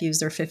twin nephews,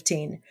 they're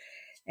 15.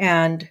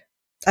 And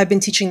I've been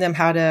teaching them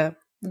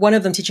one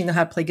of them teaching them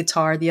how to play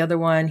guitar. The other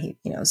one,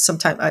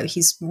 sometimes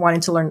he's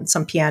wanting to learn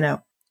some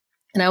piano.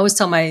 And I always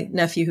tell my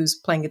nephew who's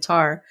playing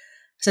guitar, I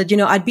said,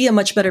 I'd be a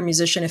much better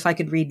musician if I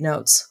could read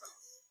notes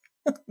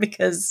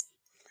because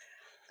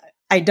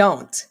I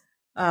don't.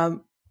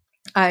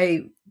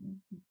 I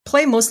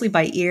play mostly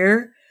by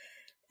ear.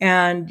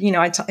 And,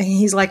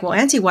 he's like, well,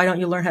 Auntie, why don't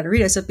you learn how to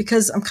read? I said,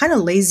 because I'm kind of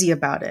lazy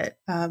about it.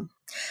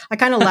 I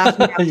kind of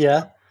laughed.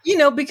 Yeah.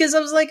 Because I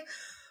was like,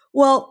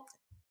 well,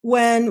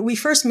 when we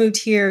first moved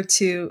here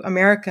to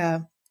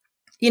America,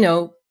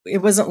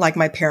 it wasn't like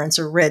my parents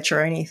are rich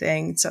or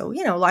anything. So,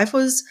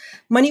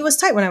 money was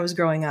tight when I was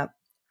growing up.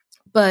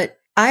 But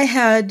I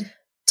had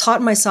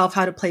taught myself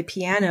how to play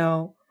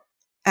piano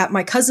at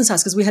my cousin's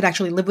house because we had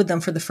actually lived with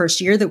them for the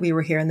first year that we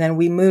were here. And then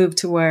we moved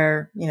to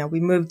where, we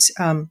moved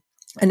an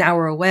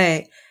hour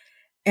away.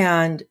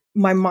 And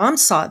my mom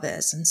saw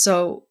this. And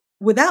so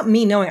without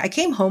me knowing, I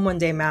came home one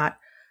day, Matt,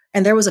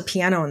 and there was a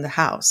piano in the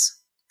house.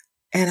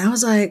 And I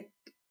was like,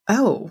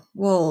 oh,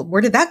 well,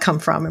 where did that come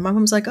from? And my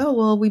mom's like, oh,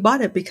 well, we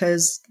bought it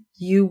because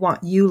you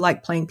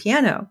like playing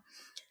piano.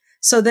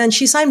 So then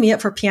she signed me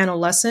up for piano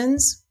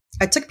lessons.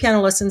 I took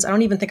piano lessons. I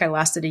don't even think I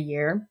lasted a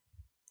year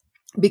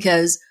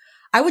because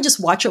I would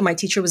just watch what my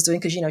teacher was doing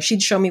because,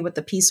 she'd show me what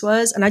the piece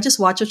was and I just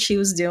watched what she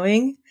was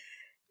doing.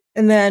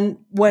 And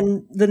then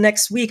when the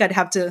next week I'd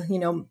have to,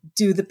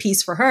 do the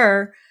piece for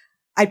her,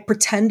 I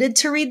pretended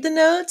to read the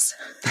notes.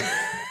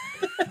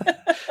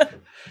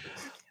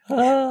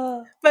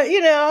 But,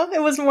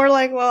 it was more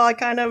like, well, I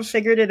kind of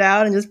figured it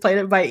out and just played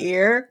it by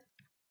ear.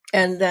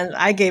 And then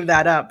I gave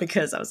that up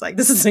because I was like,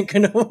 this isn't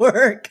going to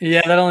work.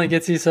 Yeah, that only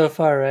gets you so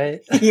far,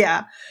 right?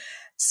 Yeah.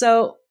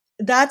 So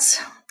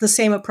that's the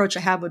same approach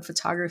I have with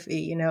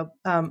photography.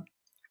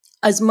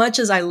 As much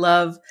as I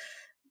love,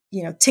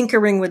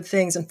 tinkering with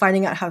things and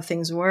finding out how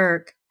things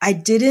work, I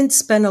didn't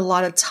spend a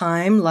lot of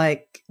time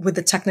like with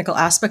the technical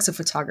aspects of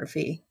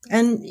photography.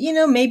 And,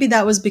 maybe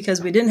that was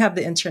because we didn't have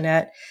the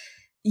internet.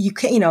 You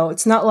can't,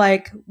 it's not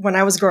like when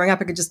I was growing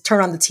up, I could just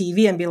turn on the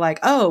TV and be like,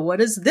 oh, what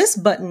does this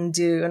button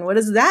do? And what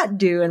does that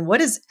do? And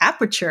what is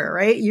aperture,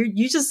 right?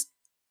 You just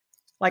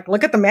like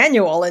look at the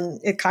manual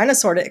and it kind of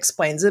sort of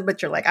explains it,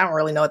 but you're like, I don't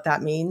really know what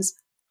that means.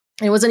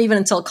 And it wasn't even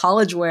until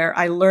college where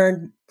I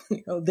learned,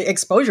 the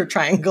exposure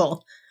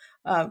triangle.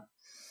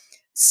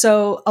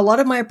 So a lot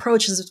of my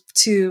approaches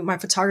to my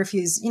photography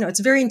is, it's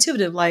very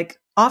intuitive.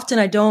 Like often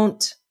I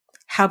don't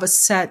have a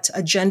set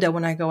agenda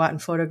when I go out and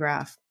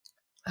photograph.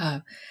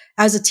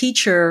 As a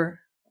teacher,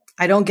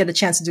 I don't get a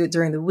chance to do it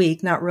during the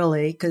week. Not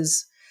really,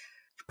 because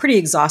you're pretty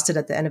exhausted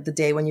at the end of the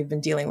day when you've been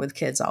dealing with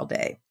kids all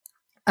day.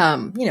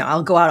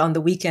 I'll go out on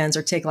the weekends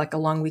or take like a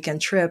long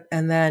weekend trip.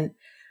 And then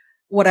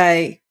what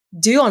I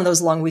do on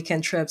those long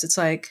weekend trips, it's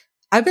like,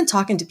 I've been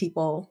talking to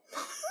people,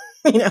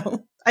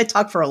 I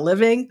talk for a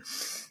living.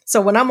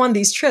 So when I'm on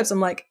these trips,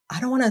 I'm like,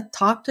 I don't want to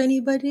talk to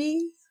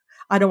anybody.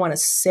 I don't want to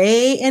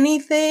say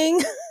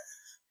anything.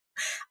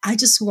 I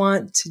just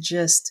want to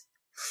just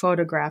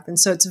photograph. And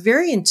so it's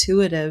very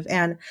intuitive.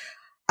 And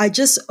I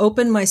just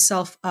open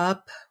myself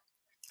up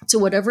to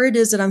whatever it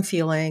is that I'm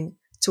feeling,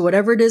 to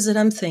whatever it is that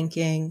I'm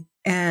thinking,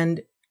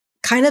 and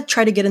kind of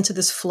try to get into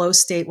this flow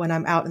state when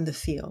I'm out in the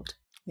field.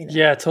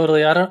 Yeah,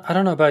 totally. I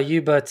don't know about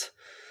you, but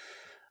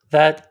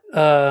that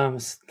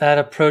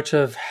approach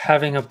of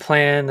having a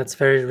plan that's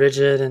very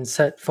rigid and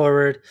set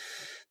forward,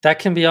 that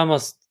can be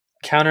almost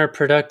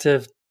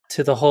counterproductive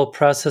to the whole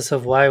process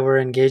of why we're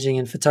engaging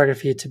in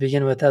photography to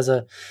begin with, as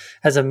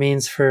a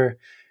means for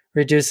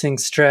reducing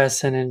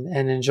stress and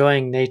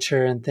enjoying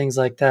nature and things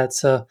like that.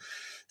 So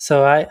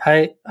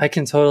I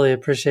can totally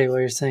appreciate what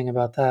you're saying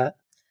about that.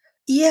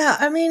 Yeah,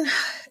 I mean,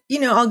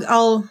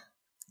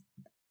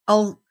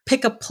 I'll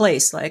pick a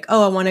place like,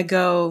 oh, I want to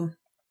go,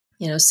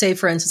 say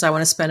for instance, I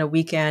want to spend a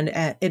weekend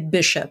at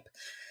Bishop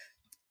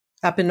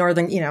up in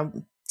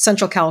northern,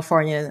 Central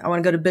California. I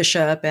want to go to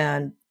Bishop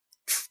and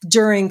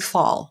during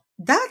fall.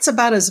 That's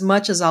about as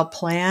much as I'll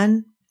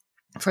plan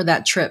for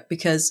that trip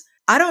because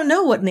I don't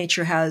know what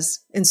nature has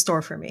in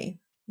store for me.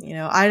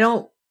 I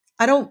don't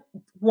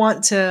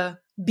want to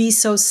be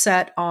so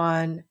set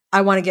on,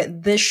 I want to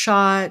get this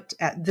shot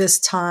at this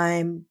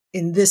time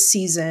in this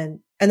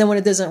season. And then when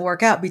it doesn't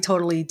work out, be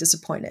totally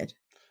disappointed.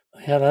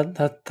 Yeah,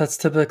 that's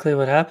typically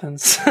what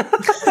happens. Yeah.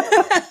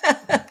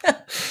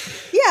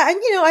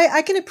 And,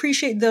 I can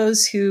appreciate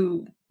those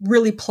who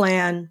really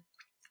plan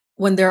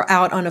when they're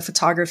out on a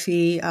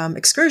photography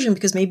excursion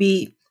because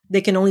maybe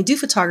they can only do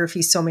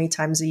photography so many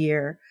times a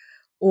year.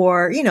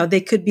 Or,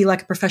 they could be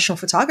like a professional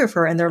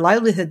photographer and their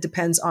livelihood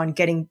depends on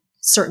getting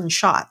certain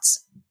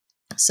shots.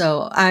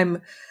 So I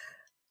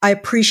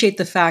appreciate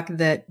the fact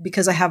that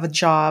because I have a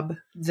job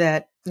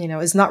that,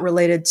 is not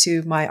related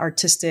to my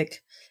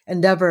artistic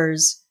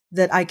endeavors,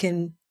 that I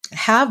can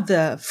have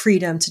the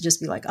freedom to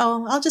just be like,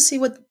 oh, I'll just see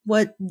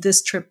what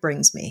this trip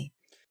brings me.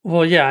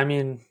 Well, yeah, I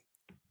mean,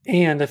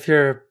 and if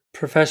you're a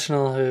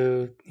professional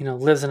who,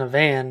 lives in a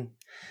van,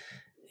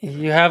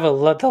 you have the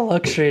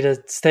luxury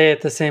to stay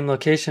at the same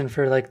location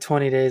for like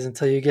 20 days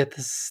until you get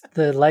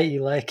the light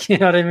you like. You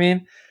know what I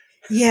mean?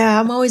 Yeah,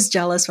 I'm always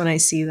jealous when I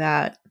see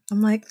that.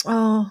 I'm like,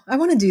 oh, I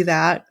want to do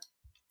that.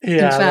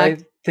 Yeah, I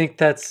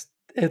think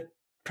it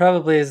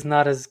probably is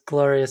not as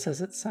glorious as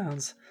it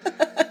sounds.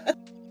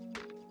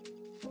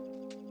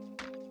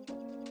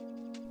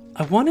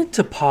 I wanted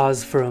to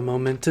pause for a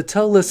moment to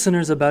tell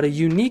listeners about a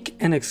unique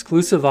and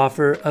exclusive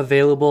offer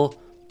available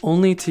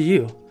only to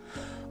you.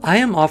 I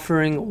am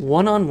offering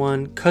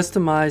one-on-one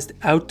customized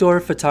outdoor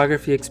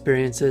photography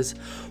experiences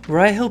where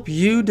I help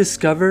you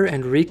discover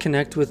and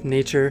reconnect with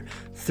nature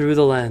through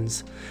the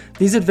lens.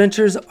 These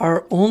adventures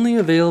are only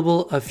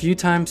available a few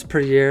times per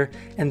year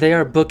and they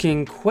are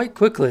booking quite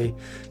quickly,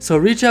 so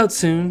reach out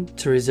soon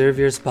to reserve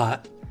your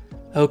spot.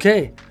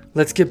 Okay,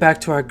 let's get back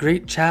to our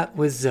great chat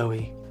with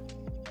Zoe.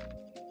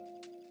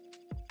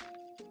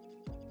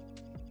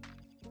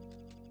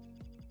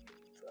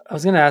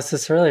 was going to ask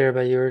this earlier,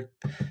 but you were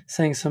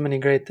saying so many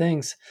great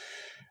things.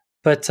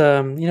 But,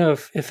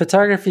 if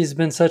photography has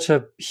been such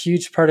a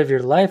huge part of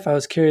your life, I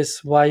was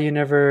curious why you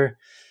never,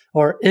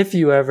 or if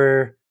you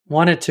ever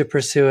wanted to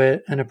pursue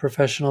it on a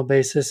professional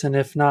basis, and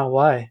if not,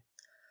 why?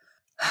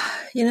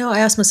 I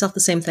asked myself the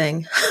same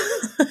thing.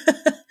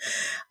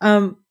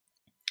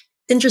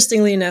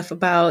 Interestingly enough,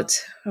 about,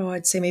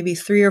 I'd say maybe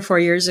 3 or 4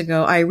 years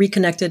ago, I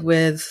reconnected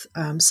with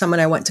someone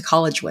I went to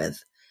college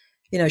with.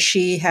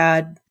 She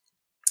had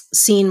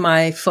seen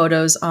my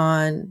photos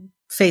on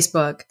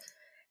Facebook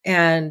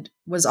and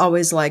was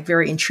always like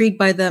very intrigued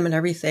by them and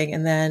everything.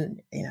 And then,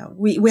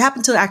 we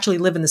happened to actually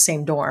live in the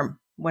same dorm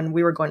when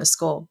we were going to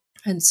school.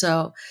 And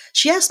so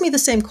she asked me the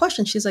same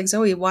question. She's like,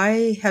 Zoe,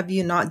 why have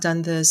you not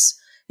done this?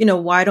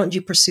 Why don't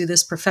you pursue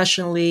this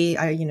professionally?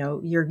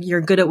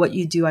 You're good at what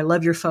you do. I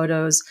love your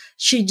photos.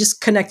 She just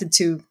connected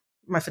to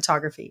my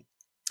photography.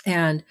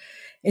 And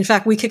in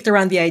fact, we kicked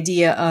around the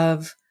idea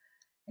of,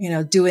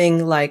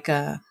 doing like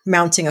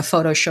mounting a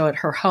photo show at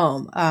her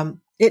home.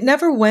 It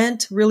never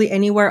went really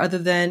anywhere other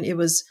than it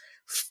was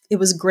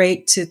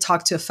great to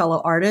talk to a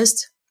fellow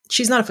artist.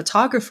 She's not a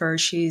photographer.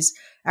 She's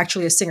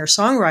actually a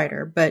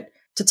singer-songwriter, but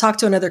to talk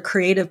to another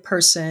creative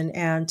person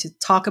and to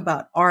talk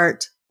about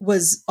art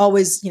was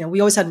always, we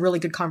always had really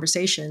good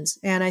conversations.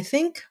 And I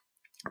think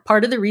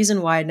part of the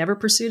reason why I never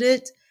pursued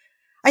it,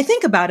 I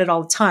think about it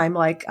all the time.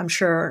 Like I'm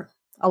sure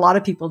a lot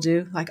of people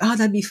do, like, oh,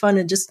 that'd be fun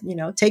to just,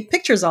 take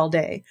pictures all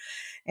day.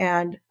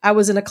 And I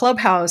was in a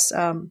Clubhouse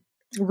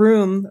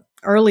room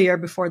earlier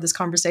before this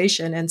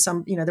conversation, and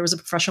there was a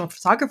professional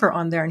photographer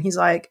on there, and he's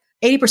like,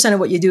 80% of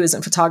what you do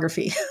isn't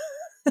photography.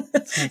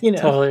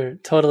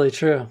 Totally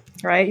true.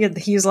 Right.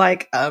 He's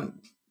like,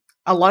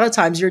 a lot of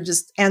times you're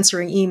just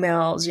answering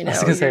emails, I was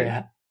going to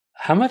say,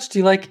 how much do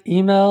you like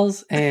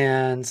emails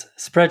and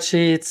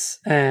spreadsheets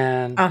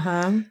and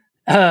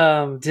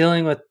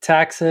dealing with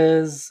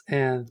taxes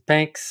and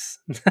banks?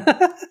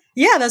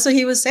 Yeah, that's what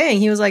he was saying.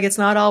 He was like, it's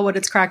not all what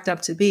it's cracked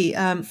up to be.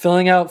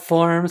 Filling out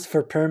forms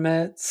for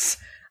permits.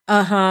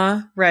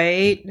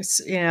 Right.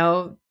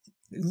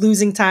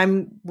 Losing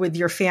time with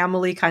your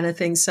family kind of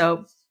thing.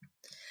 So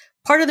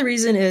part of the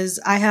reason is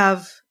I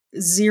have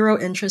zero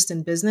interest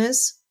in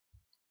business.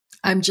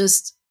 I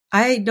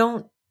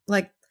don't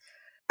like,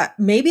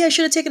 maybe I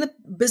should have taken a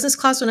business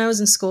class when I was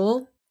in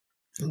school,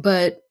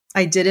 but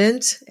I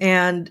didn't.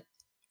 And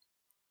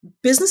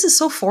business is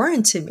so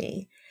foreign to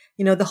me,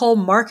 the whole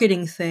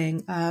marketing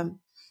thing. And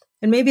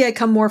maybe I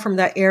come more from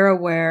that era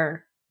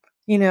where,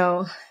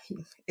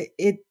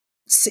 it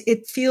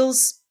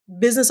feels,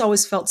 business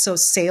always felt so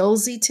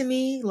salesy to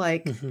me,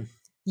 like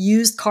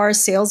used car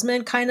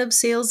salesman kind of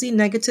salesy,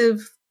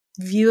 negative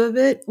view of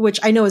it,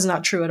 which I know is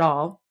not true at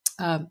all.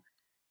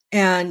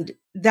 And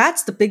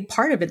that's the big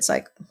part of it. It's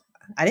like,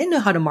 I didn't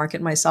know how to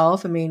market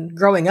myself. I mean,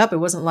 growing up, it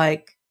wasn't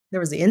like there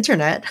was the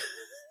internet.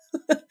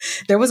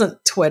 There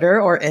wasn't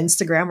Twitter or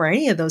Instagram or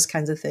any of those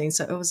kinds of things.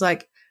 So it was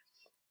like,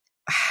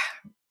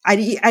 I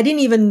didn't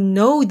even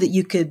know that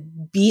you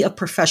could be a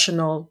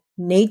professional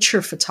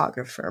nature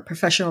photographer, a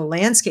professional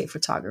landscape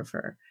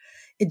photographer.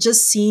 It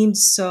just seemed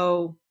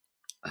so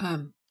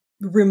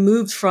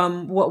removed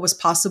from what was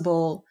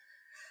possible.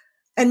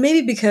 And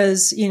maybe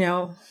because,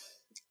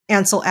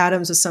 Ansel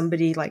Adams was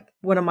somebody like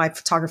one of my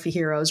photography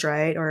heroes,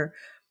 right? Or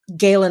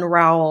Galen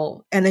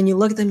Rowell. And then you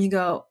look at them, you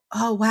go,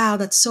 oh, wow,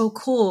 that's so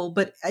cool.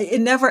 But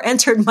it never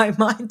entered my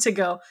mind to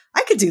go,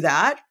 I could do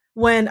that.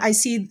 When I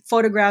see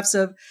photographs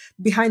of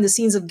behind the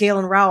scenes of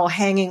Galen Rowell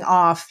hanging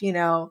off,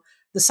 the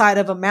side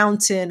of a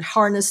mountain,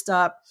 harnessed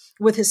up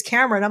with his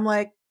camera. And I'm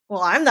like,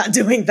 well, I'm not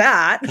doing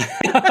that.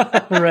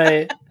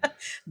 Right.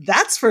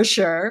 That's for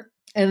sure.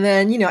 And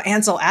then,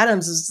 Ansel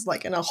Adams is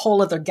like in a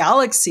whole other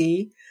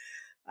galaxy.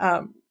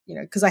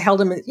 Because I held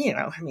him,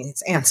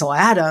 it's Ansel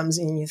Adams,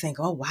 and you think,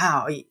 oh,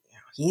 wow,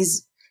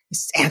 he's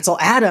Ansel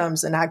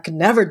Adams, and I could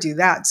never do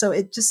that. So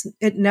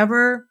it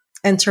never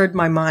entered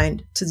my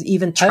mind to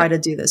even try to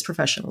do this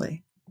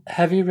professionally.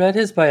 Have you read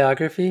his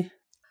biography?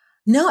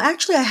 No,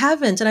 actually, I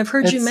haven't, and I've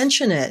heard you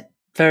mention it.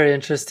 Very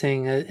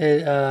interesting.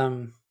 It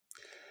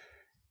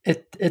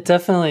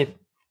definitely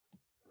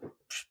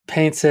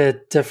paints a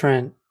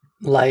different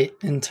light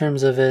in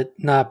terms of it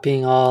not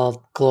being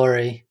all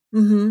glory.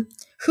 Mm-hmm.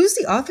 Who's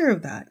the author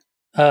of that?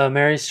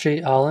 Mary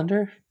Street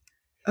Hollander.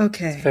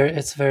 Okay.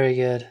 It's very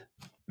good.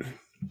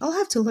 I'll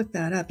have to look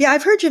that up. Yeah,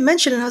 I've heard you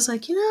mention it. And I was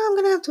like, I'm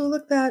going to have to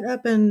look that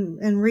up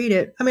and read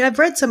it. I mean, I've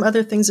read some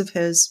other things of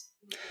his.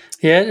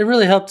 Yeah, it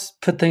really helped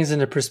put things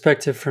into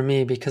perspective for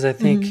me because I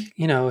think,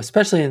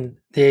 especially in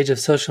the age of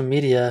social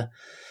media,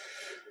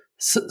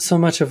 so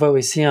much of what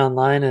we see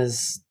online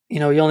is,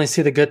 you only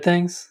see the good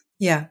things.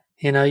 Yeah.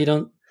 You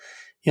don't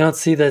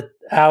see the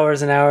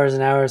hours and hours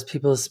and hours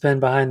people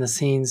spend behind the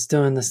scenes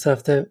doing the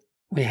stuff that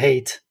we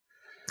hate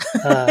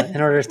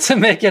in order to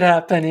make it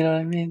happen. You know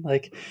what I mean?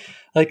 Like,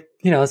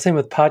 same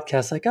with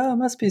podcasts, like, oh, it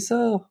must be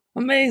so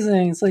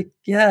amazing. It's like,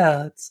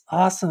 yeah, it's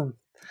awesome.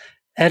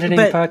 Editing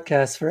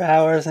podcasts for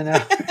hours and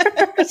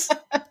hours.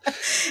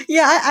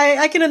 Yeah,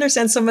 I can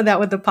understand some of that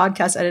with the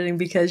podcast editing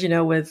because,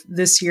 with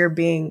this year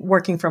being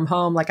working from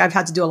home, like I've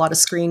had to do a lot of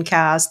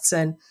screencasts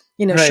and,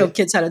 show Right.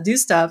 kids how to do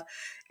stuff.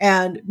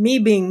 And me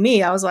being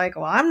me, I was like,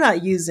 well, I'm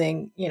not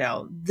using,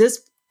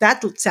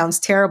 that sounds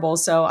terrible.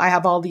 So I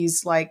have all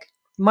these like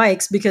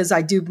mics because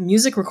I do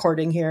music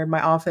recording here in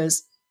my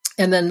office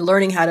and then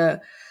learning how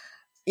to,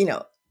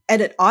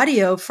 edit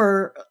audio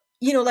for,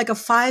 like a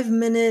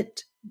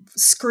 5-minute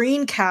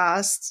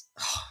screencast.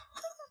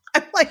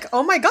 I'm like,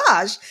 oh my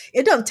gosh,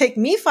 it don't take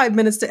me 5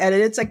 minutes to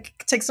edit. It's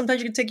like, sometimes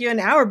it can take you an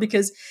hour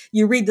because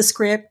you read the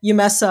script, you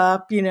mess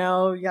up, you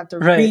have to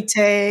Right.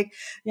 retake,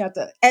 you have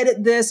to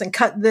edit this and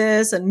cut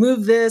this and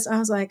move this. I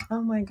was like,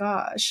 oh my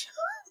gosh,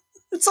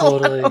 it's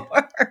Totally. a lot of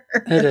work.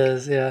 It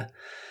is, yeah.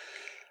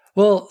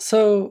 Well,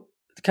 so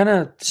kind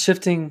of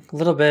shifting a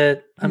little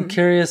bit, I'm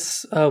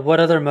curious what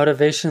other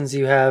motivations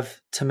you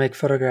have to make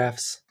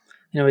photographs.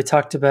 We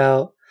talked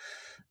about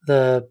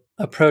the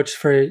approach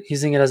for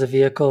using it as a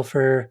vehicle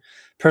for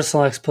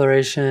personal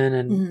exploration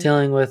and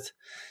dealing with,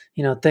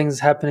 things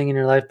happening in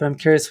your life. But I'm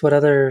curious what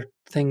other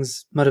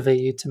things motivate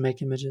you to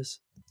make images.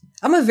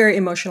 I'm a very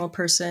emotional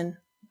person.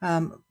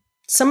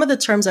 Some of the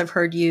terms I've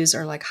heard used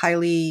are like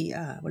highly,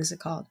 what is it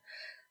called?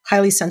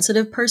 Highly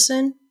sensitive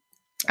person.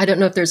 I don't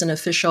know if there's an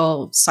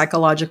official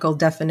psychological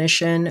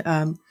definition.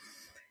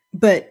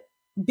 But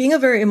being a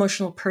very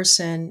emotional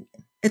person,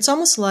 it's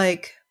almost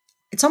like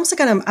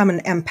I'm an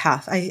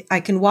empath. I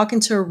can walk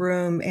into a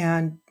room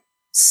and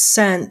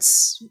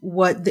sense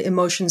what the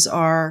emotions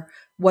are,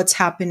 what's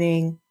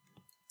happening.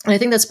 And I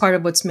think that's part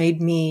of what's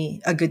made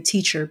me a good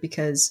teacher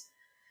because,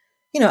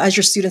 as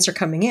your students are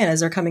coming in,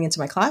 as they're coming into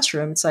my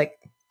classroom, it's like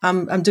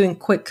I'm doing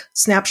quick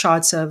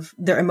snapshots of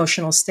their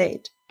emotional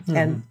state.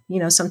 And,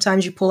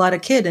 sometimes you pull out a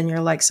kid and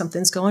you're like,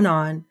 something's going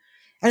on.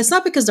 And it's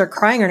not because they're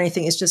crying or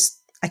anything. It's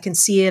just, I can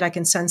see it. I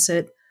can sense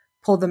it,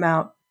 pull them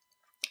out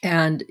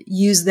and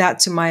use that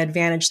to my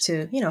advantage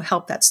to,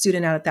 help that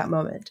student out at that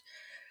moment.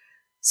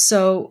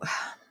 So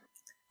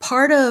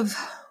part of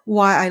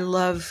why I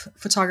love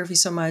photography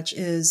so much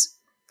is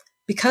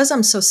because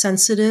I'm so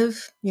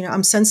sensitive,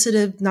 I'm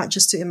sensitive not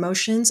just to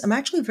emotions. I'm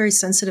actually very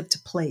sensitive to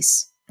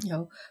place,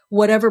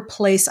 whatever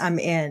place I'm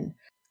in.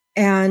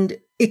 And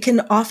it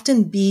can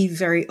often be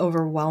very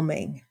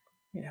overwhelming,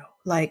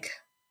 like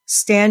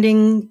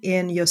standing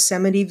in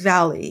Yosemite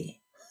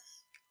Valley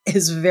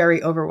is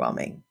very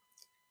overwhelming,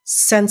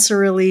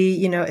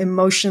 sensorily,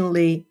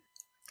 emotionally.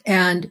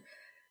 And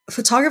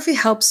photography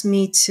helps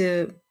me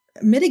to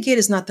mitigate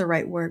is not the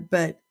right word,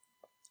 but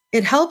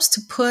it helps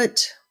to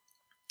put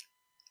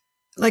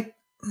like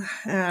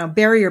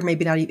barrier,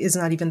 maybe is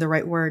not even the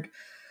right word,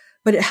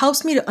 but it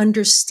helps me to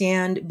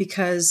understand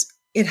because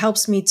it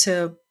helps me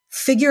to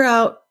figure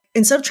out,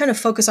 instead of trying to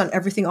focus on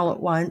everything all at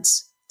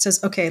once, it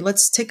says, okay,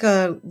 let's take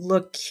a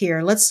look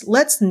here.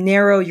 Let's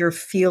narrow your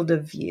field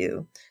of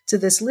view to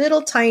this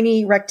little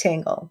tiny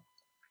rectangle.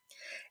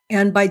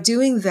 And by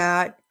doing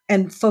that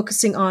and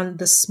focusing on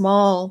the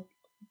small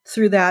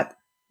through that,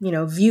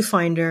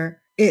 viewfinder,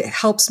 it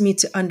helps me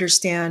to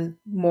understand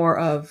more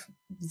of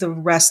the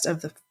rest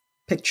of the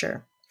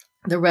picture,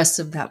 the rest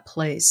of that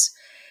place.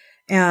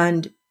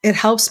 And it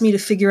helps me to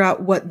figure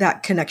out what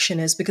that connection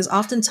is because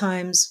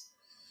oftentimes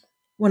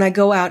when I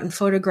go out and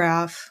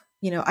photograph,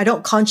 I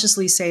don't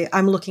consciously say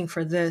I'm looking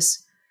for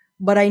this,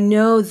 but I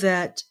know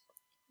that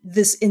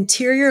this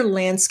interior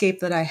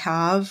landscape that I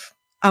have,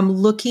 I'm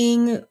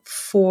looking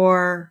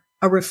for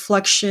a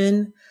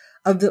reflection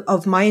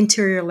of my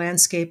interior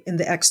landscape in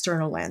the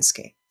external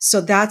landscape.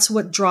 So that's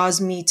what draws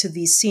me to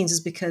these scenes is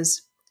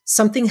because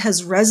something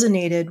has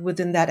resonated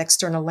within that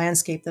external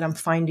landscape that I'm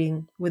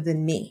finding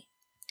within me.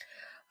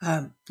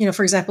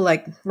 For example,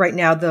 like right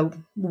now, the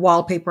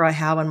wallpaper I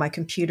have on my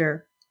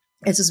computer,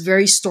 it's this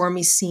very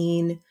stormy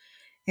scene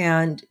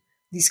and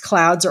these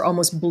clouds are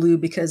almost blue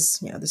because,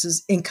 this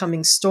is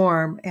incoming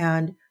storm.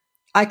 And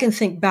I can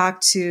think back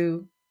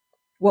to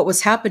what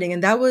was happening.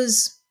 And that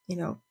was,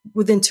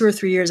 within 2 or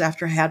 3 years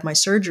after I had my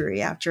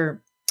surgery,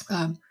 after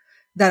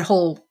that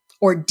whole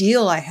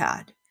ordeal I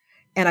had.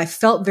 And I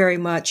felt very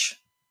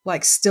much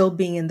like still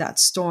being in that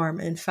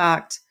storm. In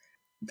fact,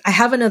 I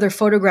have another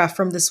photograph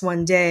from this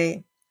one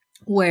day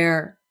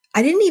where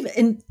I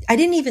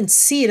didn't even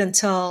see it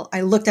until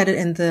I looked at it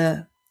in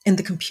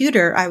the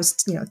computer. I was,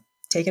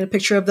 taking a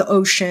picture of the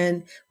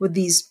ocean with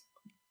these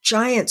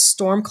giant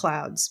storm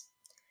clouds.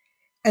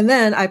 And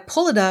then I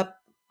pull it up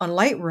on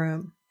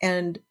Lightroom.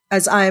 And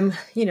as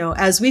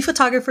as we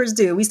photographers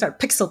do, we start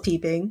pixel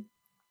peeping.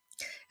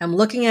 I'm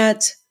looking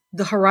at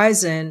the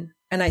horizon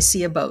and I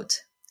see a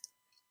boat.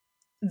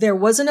 There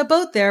wasn't a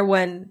boat there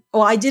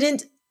I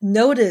didn't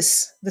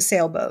notice the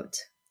sailboat,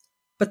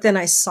 but then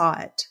I saw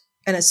it.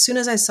 And as soon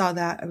as I saw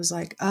that, I was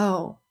like,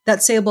 oh,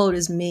 that sailboat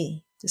is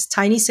me. This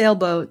tiny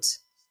sailboat,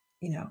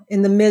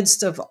 in the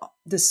midst of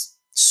this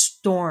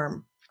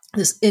storm,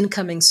 this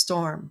incoming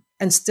storm.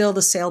 And still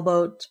the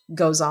sailboat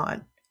goes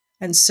on.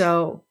 And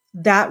so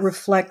that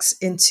reflects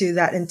into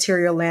that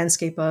interior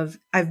landscape of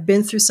I've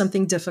been through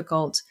something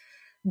difficult.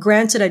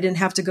 Granted, I didn't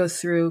have to go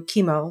through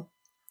chemo,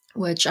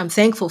 which I'm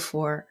thankful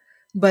for,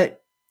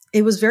 but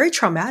it was very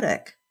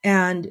traumatic.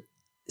 And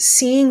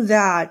seeing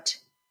that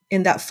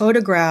in that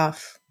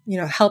photograph,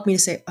 helped me to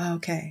say, oh,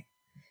 okay,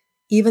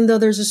 even though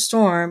there's a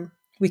storm,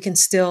 we can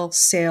still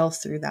sail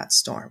through that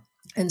storm.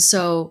 And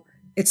so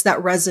it's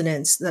that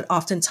resonance that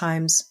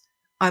oftentimes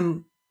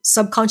I'm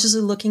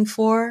subconsciously looking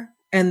for,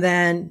 and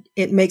then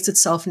it makes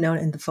itself known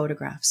in the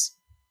photographs.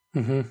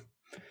 Mm-hmm.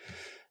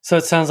 So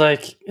it sounds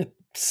like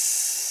it's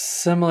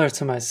similar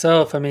to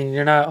myself. I mean,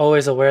 you're not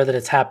always aware that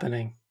it's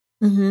happening.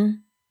 Mm-hmm.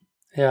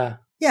 Yeah.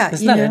 Yeah.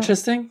 Isn't that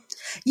interesting?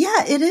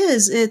 Yeah, it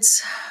is.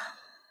 It's,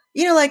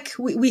 like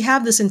we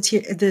have this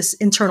this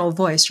internal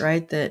voice,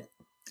 right? That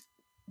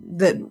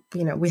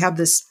we have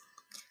this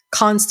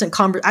constant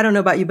I don't know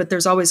about you, but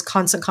there's always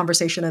constant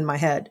conversation in my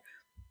head.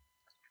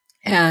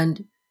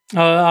 And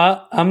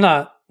I'm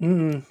not. I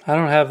don't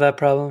have that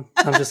problem.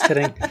 I'm just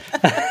kidding.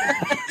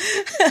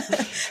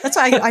 That's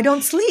why I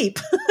don't sleep.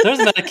 There's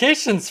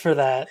medications for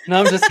that.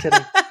 No, I'm just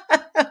kidding.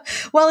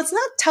 Well, it's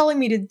not telling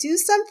me to do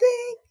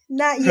something.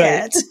 Not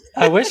yet.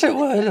 Right. I wish it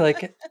would.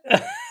 Like,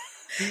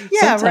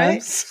 yeah,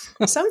 sometimes.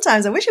 Right.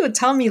 Sometimes I wish it would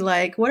tell me,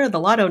 like, what are the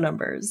lotto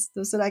numbers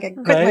so that I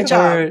can quit my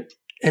job. Or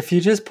if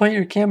you just point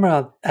your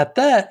camera at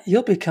that,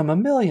 you'll become a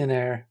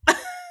millionaire.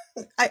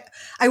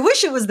 I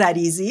wish it was that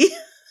easy.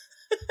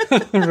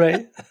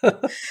 Right.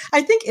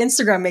 I think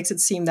Instagram makes it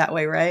seem that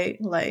way, right?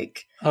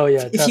 Like, oh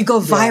yeah, if you go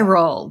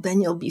viral,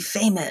 then you'll be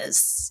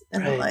famous.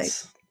 And I'm like,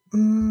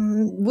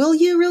 will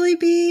you really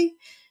be?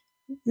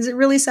 Is it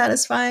really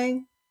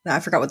satisfying? No, I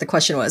forgot what the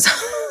question was.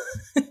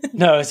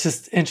 No, it's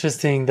just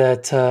interesting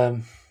that,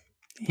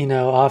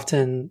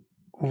 often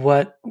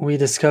what we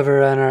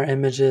discover on our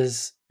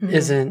images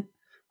isn't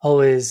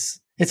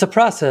always, it's a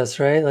process,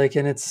 right? Like,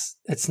 and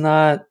it's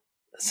not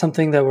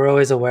something that we're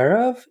always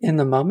aware of in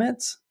the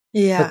moment.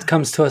 Yeah. That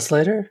comes to us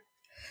later.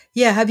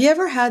 Yeah. Have you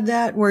ever had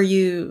that where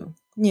you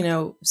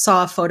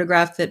saw a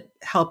photograph that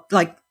helped,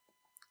 like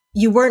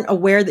you weren't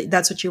aware that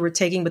that's what you were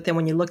taking, but then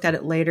when you looked at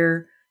it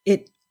later,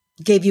 it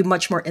gave you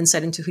much more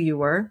insight into who you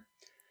were?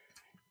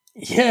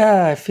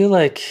 Yeah, I feel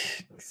like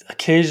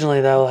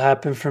occasionally that will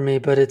happen for me,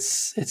 but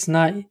it's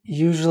not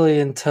usually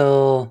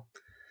until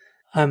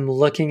I'm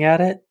looking at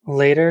it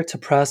later to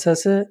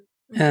process it.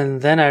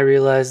 And then I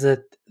realize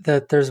that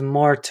there's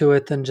more to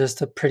it than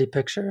just a pretty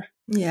picture.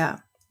 Yeah.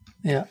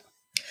 Yeah.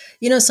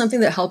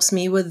 Something that helps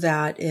me with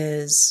that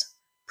is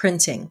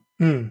printing,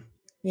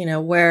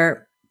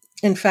 where,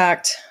 in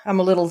fact,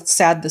 I'm a little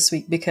sad this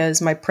week because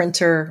my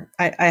printer,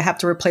 I have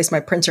to replace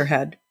my printer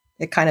head.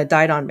 It kind of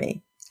died on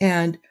me.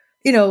 And,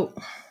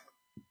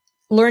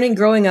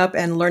 growing up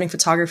and learning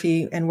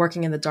photography and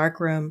working in the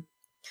darkroom,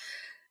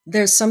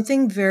 there's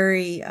something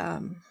very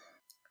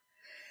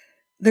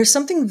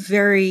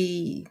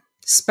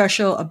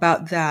special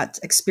about that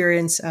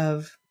experience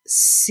of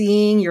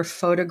seeing your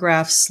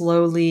photograph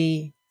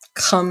slowly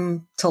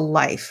come to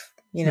life.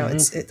 I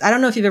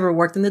don't know if you've ever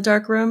worked in the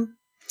darkroom.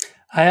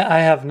 I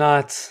have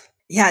not.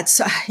 Yeah,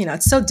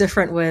 it's so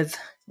different with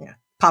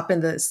pop in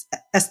the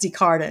SD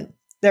card and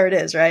there it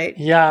is, right?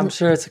 Yeah, I'm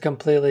sure it's a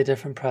completely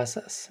different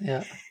process.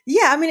 Yeah.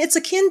 Yeah, I mean, it's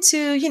akin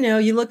to,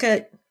 you look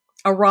at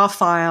a raw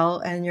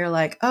file and you're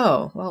like,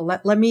 oh, well,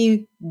 let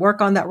me work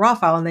on that raw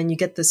file. And then you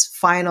get this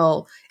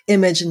final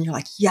image and you're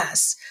like,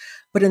 yes.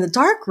 But in the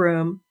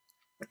darkroom,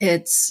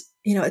 it's,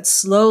 it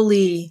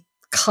slowly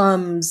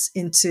comes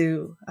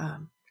into,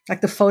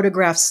 like the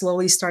photograph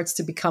slowly starts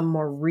to become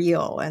more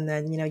real. And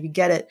then, you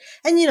get it.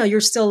 And,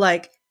 you're still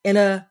like in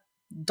a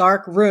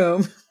dark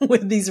room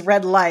with these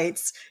red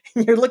lights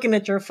and you're looking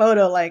at your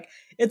photo. Like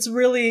it's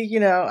really,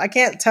 I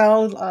can't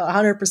tell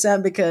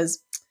 100%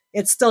 because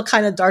it's still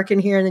kind of dark in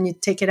here. And then you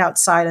take it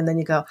outside and then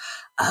you go,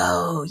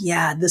 oh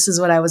yeah, this is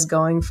what I was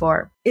going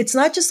for. It's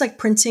not just like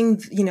printing,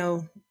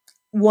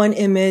 one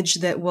image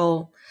that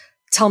will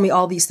tell me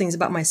all these things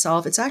about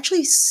myself. It's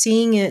actually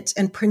seeing it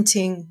and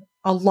printing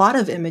a lot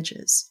of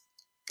images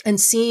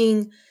and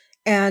seeing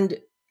and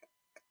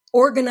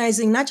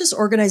organizing, not just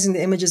organizing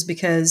the images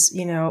because,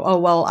 oh,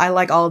 well, I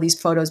like all of these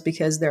photos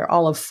because they're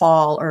all of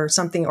fall or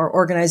something, or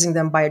organizing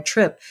them by a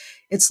trip.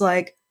 It's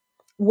like,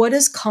 what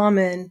is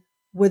common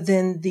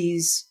within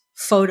these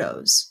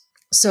photos?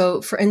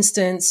 So for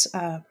instance,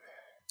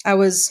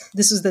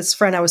 this was this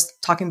friend I was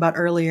talking about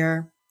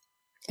earlier,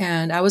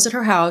 and I was at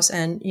her house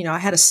and, I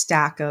had a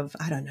stack of,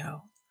 I don't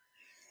know,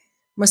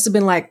 must have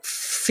been like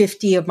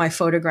 50 of my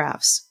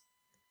photographs.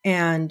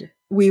 And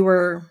we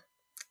were,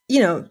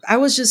 I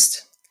was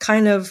just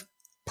kind of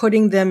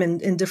putting them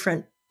in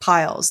different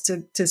piles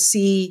to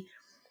see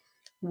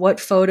what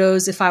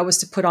photos, if I was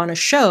to put on a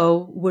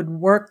show, would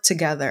work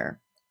together.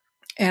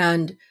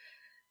 And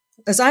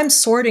as I'm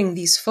sorting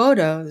these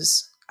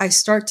photos, I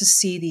start to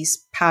see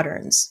these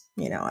patterns,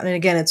 and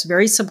again, it's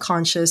very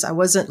subconscious. I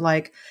wasn't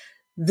like,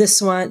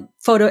 this one,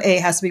 photo A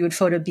has to be with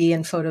photo B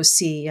and photo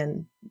C,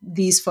 and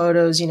these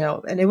photos,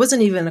 and it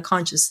wasn't even a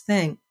conscious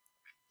thing.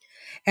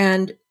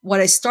 And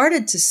what I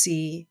started to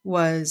see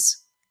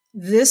was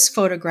this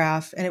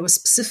photograph, and it was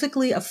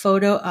specifically a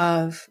photo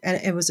of,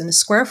 and it was in a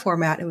square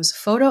format. It was a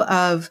photo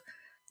of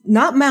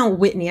not Mount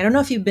Whitney. I don't know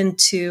if you've been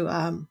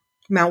to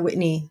Mount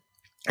Whitney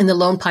in the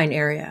Lone Pine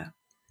area.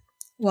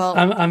 Well,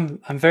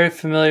 I'm very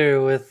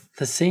familiar with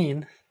the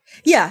scene.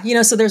 Yeah,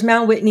 so there's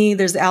Mount Whitney,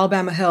 there's the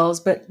Alabama Hills,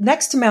 but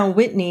next to Mount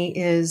Whitney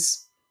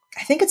is,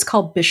 I think it's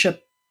called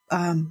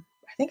I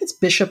think it's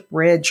Bishop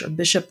Ridge or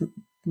Bishop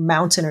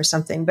Mountain or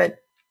something. But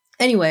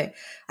anyway,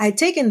 I had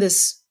taken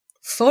this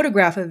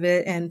photograph of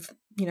it and,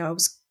 I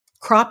was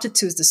cropped it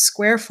to the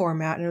square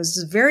format, and it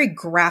was a very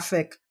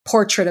graphic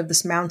portrait of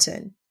this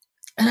mountain.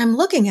 And I'm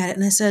looking at it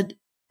and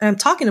I'm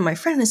talking to my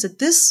friend and I said,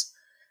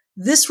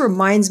 this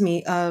reminds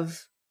me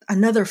of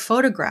another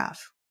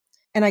photograph.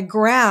 And I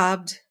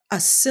grabbed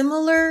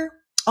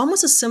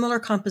almost a similar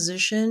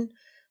composition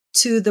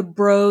to the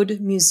Broad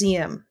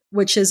Museum,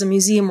 which is a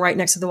museum right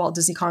next to the Walt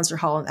Disney Concert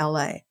Hall in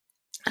LA.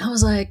 And I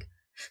was like,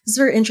 it's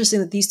very interesting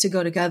that these two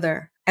go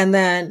together. And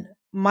then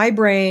my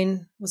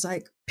brain was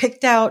like,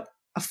 picked out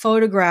a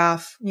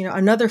photograph,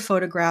 another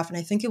photograph. And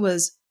I think it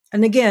was,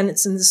 and again,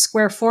 it's in the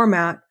square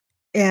format,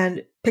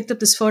 and picked up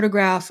this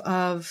photograph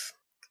of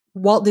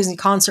Walt Disney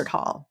Concert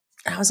Hall.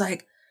 And I was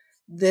like,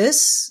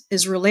 this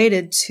is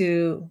related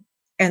to,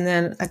 and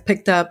then I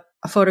picked up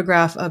a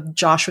photograph of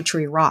Joshua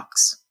Tree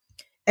Rocks.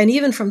 And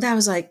even from that, I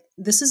was like,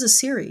 this is a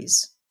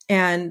series.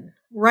 And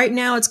right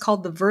now it's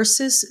called the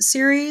Versus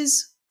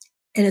series.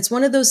 And it's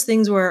one of those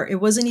things where it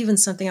wasn't even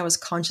something I was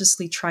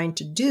consciously trying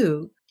to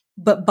do,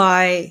 but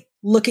by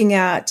looking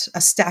at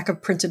a stack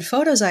of printed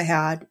photos I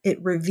had,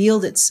 it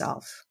revealed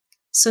itself.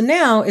 So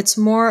now it's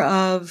more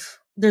of,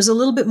 there's a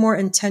little bit more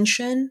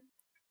intention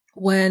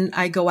when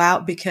I go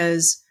out,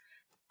 because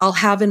I'll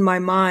have in my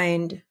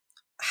mind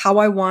how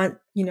I want,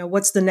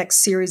 what's the next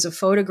series of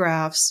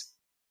photographs.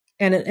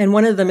 And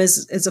one of them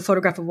is a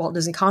photograph of Walt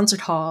Disney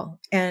Concert Hall.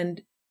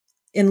 And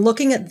in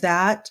looking at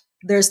that,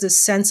 there's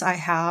this sense I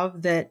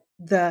have that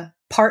the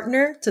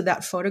partner to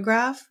that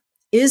photograph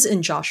is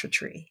in Joshua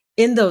Tree,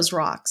 in those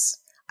rocks.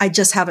 I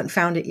just haven't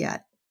found it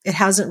yet. It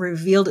hasn't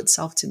revealed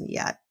itself to me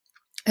yet.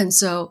 And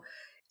so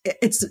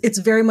it's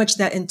very much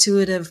that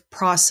intuitive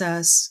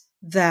process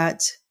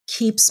that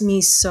keeps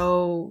me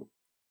so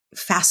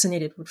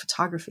fascinated with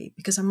photography,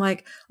 because I'm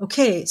like,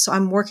 okay, so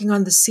I'm working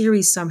on the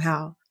series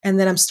somehow. And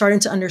then I'm starting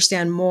to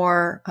understand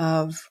more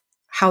of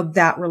how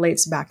that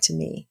relates back to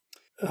me.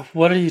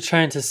 What are you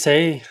trying to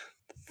say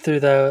through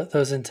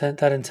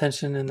that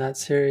intention in that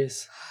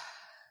series?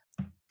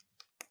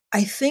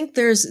 I think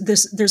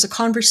there's a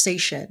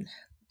conversation.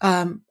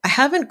 I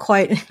haven't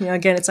quite,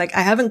 again, it's like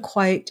I haven't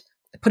quite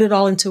put it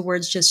all into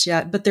words just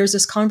yet, but there's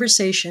this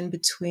conversation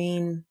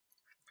between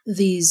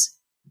these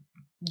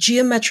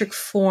geometric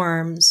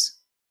forms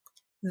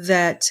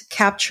that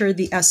capture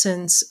the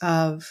essence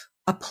of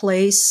a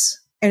place.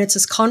 And it's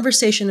this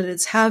conversation that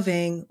it's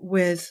having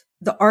with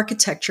the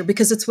architecture,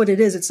 because it's what it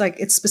is. It's like,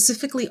 it's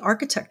specifically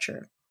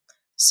architecture.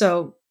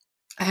 So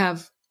I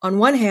have on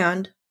one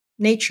hand,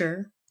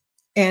 nature,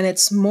 and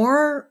it's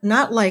more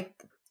not like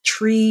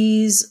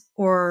trees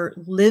or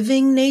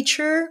living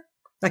nature,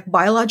 like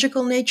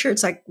biological nature.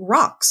 It's like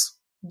rocks,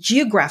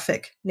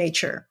 geographic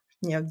nature,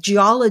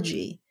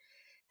 geology.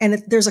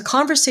 And there's a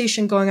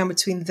conversation going on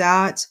between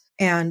that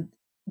and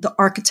the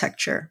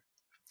architecture.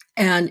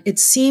 And it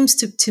seems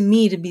to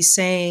me to be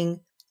saying,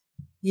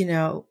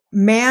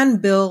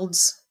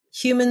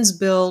 humans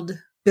build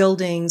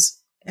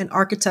buildings, and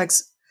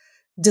architects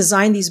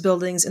design these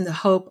buildings in the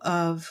hope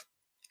of,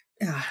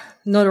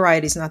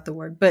 notoriety is not the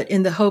word, but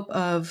in the hope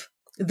of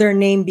their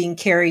name being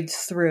carried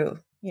through,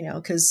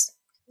 because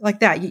like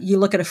that, you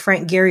look at a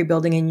Frank Gehry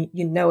building and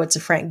it's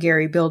a Frank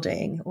Gehry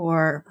building,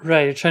 or...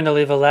 Right, you're trying to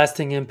leave a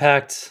lasting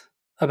impact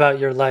about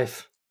your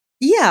life.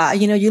 Yeah,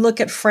 you look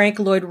at Frank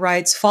Lloyd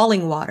Wright's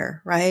Falling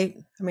Water, right?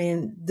 I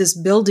mean, this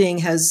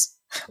building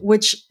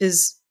which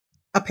is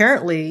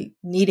apparently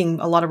needing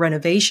a lot of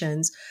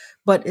renovations,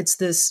 but it's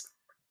this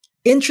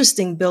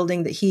interesting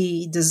building that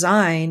he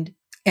designed.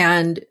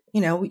 And,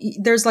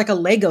 there's like a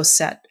Lego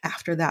set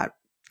after that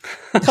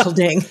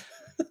building,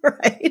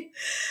 right?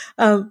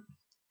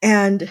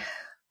 And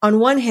on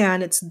one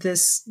hand, it's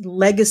this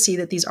legacy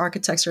that these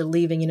architects are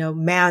leaving,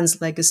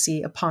 man's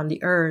legacy upon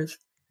the earth.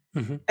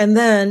 Mm-hmm. And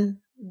then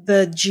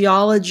the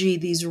geology,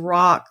 these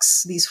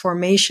rocks, these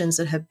formations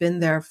that have been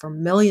there for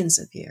millions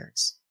of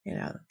years,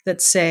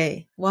 that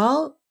say,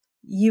 well,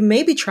 you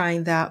may be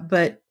trying that,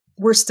 but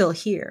we're still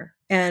here.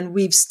 And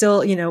we've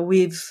still,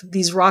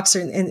 these rocks are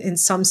in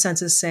some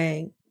senses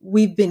saying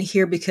we've been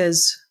here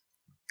because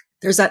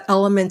there's that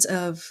element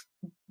of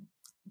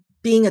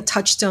being a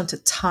touchstone to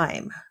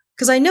time.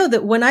 Because I know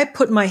that when I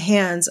put my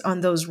hands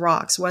on those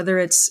rocks, whether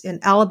it's in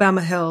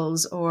Alabama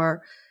Hills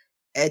or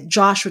at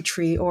Joshua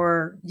Tree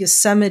or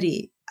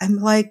Yosemite,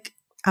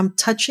 I'm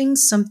touching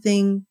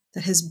something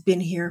that has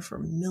been here for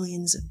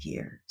millions of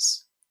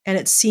years. And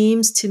it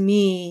seems to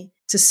me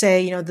to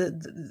say,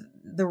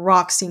 the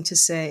rocks seem to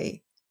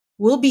say,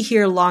 we'll be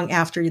here long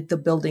after the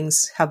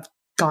buildings have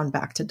gone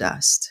back to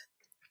dust.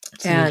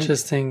 It's an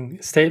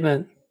interesting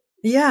statement.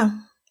 Yeah,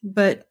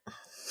 but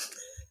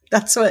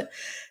that's what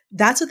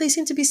they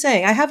seem to be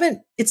saying.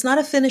 It's not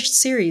a finished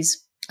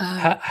series.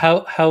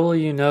 How will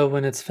you know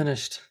when it's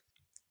finished?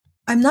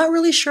 I'm not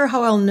really sure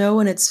how I'll know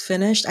when it's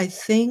finished. I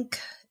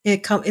think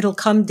it'll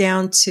come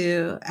down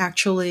to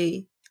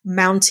actually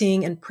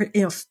mounting and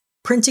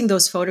printing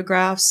those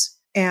photographs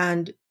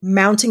and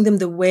mounting them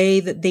the way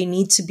that they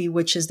need to be,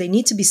 which is they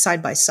need to be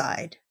side by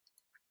side.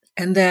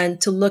 And then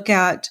to look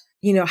at,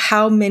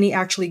 how many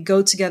actually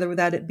go together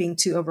without it being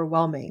too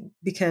overwhelming.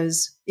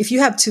 Because if you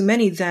have too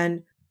many,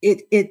 then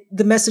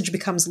the message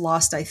becomes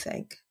lost, I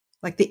think.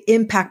 Like the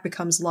impact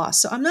becomes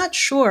lost. So I'm not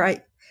sure.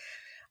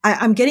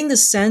 I'm getting the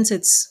sense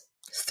it's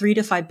 3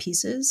 to 5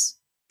 pieces.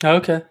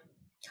 Okay.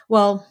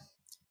 Well,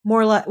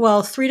 more like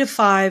 3 to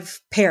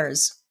 5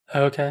 pairs.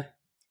 Okay.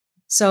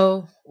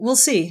 So we'll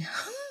see.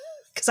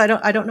 Because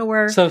I don't know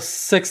where. So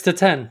 6 to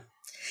 10.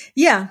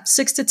 Yeah,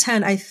 6 to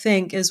 10, I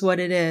think, is what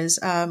it is.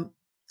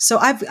 So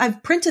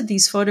I've printed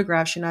these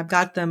photographs, I've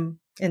got them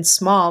in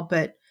small,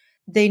 but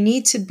they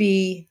need to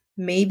be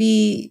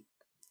maybe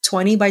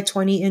 20 by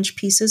 20 inch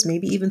pieces,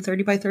 maybe even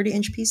 30 by 30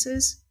 inch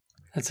pieces.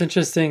 That's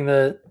interesting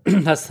that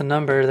that's the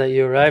number that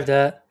you arrived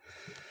at.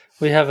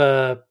 We have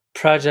a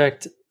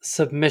project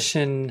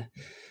submission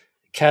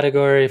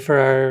category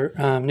for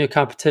our new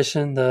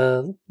competition,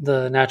 the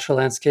Natural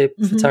Landscape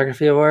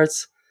Photography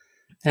Awards,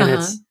 and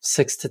it's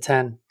 6 to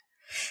 10.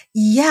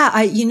 Yeah,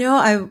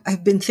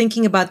 I've been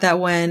thinking about that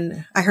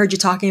when I heard you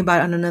talking about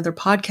it on another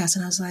podcast,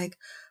 and I was like,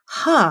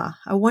 I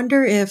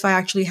wonder if I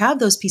actually have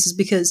those pieces,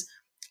 because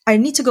I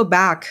need to go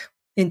back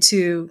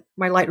into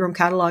my Lightroom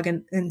catalog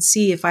and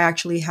see if I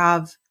actually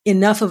have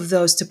enough of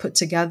those to put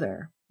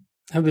together.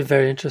 That'd be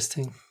very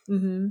interesting.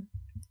 Mm-hmm.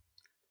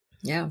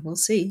 Yeah, we'll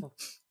see.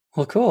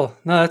 Well, cool.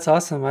 No, that's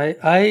awesome.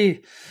 I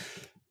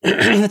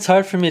it's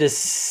hard for me to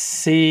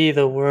see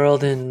the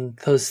world in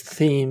those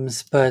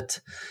themes, but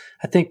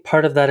I think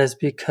part of that is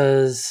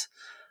because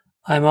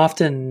I'm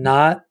often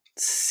not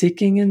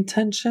seeking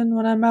intention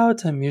when I'm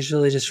out. I'm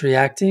usually just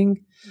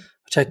reacting,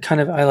 which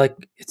I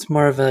like. It's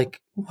more of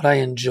like what I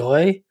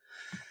enjoy,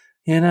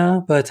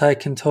 but I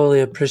can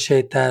totally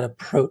appreciate that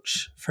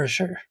approach for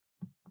sure.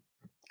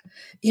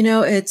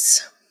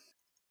 It's,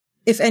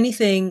 if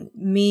anything,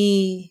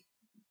 me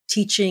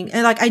teaching,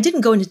 and I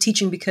didn't go into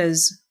teaching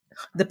because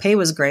the pay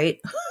was great.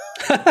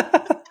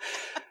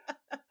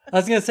 I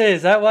was going to say,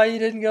 is that why you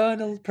didn't go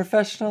into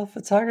professional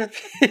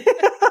photography?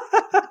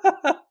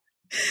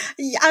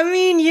 I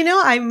mean,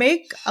 I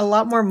make a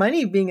lot more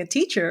money being a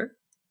teacher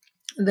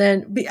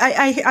than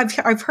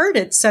I've heard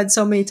it said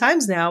so many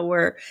times now,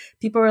 where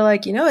people are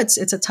like,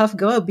 it's a tough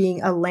go of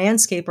being a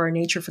landscape or a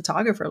nature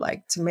photographer,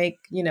 like to make,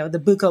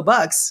 the buco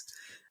bucks.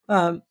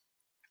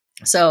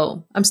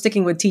 So I'm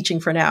sticking with teaching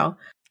for now.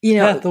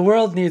 Yeah, the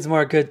world needs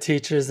more good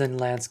teachers than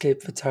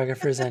landscape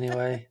photographers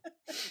anyway.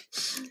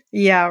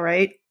 Yeah,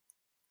 right.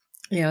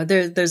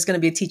 There's going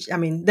to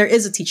be there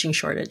is a teaching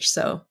shortage.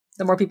 So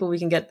the more people we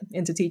can get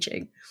into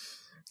teaching,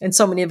 and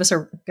so many of us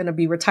are going to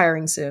be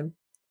retiring soon.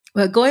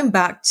 But going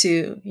back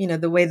to,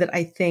 the way that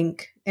I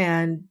think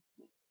and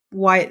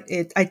why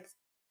I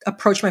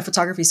approach my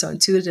photography so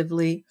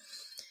intuitively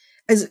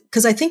is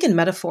because I think in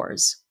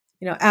metaphors.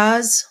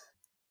 As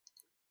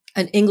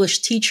an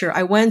English teacher,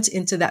 I went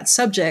into that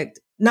subject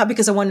not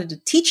because I wanted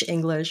to teach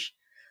English.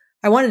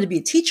 I wanted to be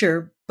a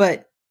teacher,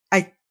 but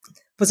I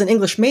was an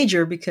English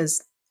major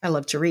because I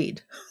love to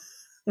read,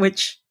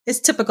 which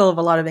is typical of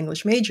a lot of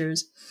English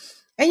majors.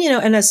 And,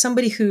 and as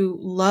somebody who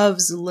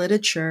loves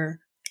literature,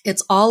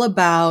 it's all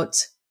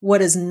about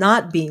what is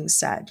not being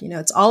said.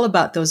 It's all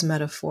about those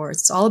metaphors.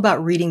 It's all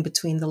about reading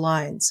between the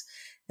lines.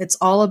 It's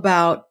all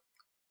about,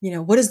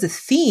 what is the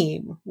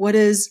theme?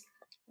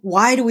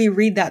 Why do we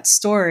read that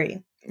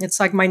story?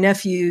 It's like my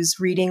nephews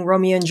reading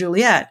Romeo and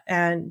Juliet.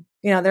 And,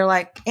 they're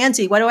like,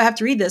 Auntie, why do I have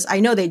to read this? I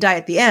know they die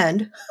at the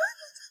end.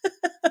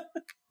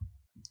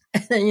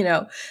 And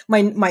then,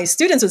 my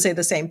students would say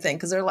the same thing,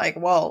 because they're like,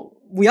 well,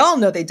 we all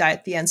know they die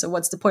at the end. So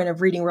what's the point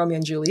of reading Romeo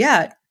and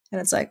Juliet? And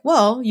it's like,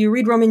 well, you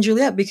read Romeo and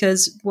Juliet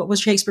because what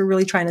was Shakespeare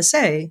really trying to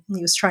say?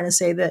 He was trying to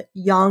say that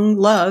young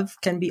love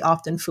can be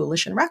often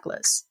foolish and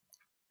reckless.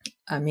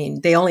 I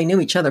mean, they only knew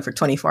each other for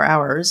 24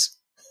 hours.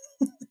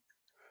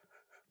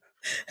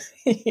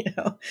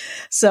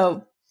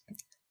 So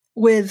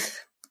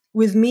with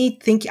me,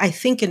 I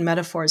think in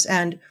metaphors,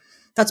 and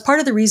that's part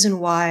of the reason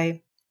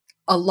why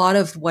a lot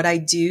of what I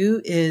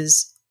do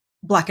is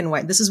black and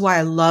white. This is why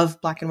I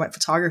love black and white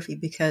photography,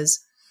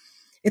 because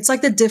it's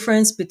like the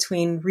difference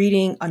between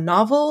reading a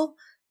novel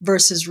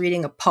versus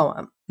reading a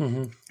poem.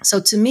 Mm-hmm. So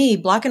to me,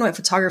 black and white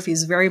photography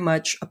is very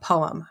much a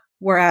poem,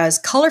 whereas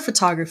color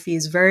photography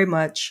is very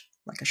much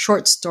like a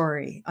short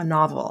story, a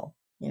novel.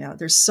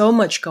 There's so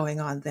much going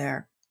on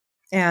there.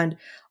 And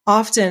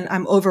often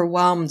I'm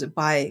overwhelmed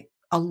by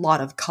a lot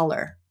of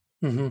color.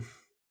 Mm-hmm.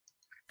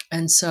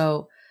 And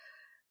so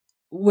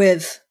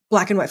with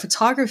black and white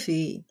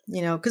photography,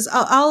 because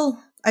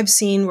I've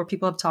seen where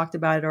people have talked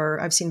about it, or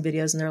I've seen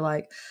videos and they're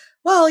like,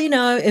 well,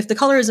 if the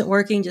color isn't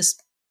working,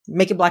 just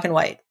make it black and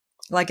white.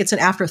 Like it's an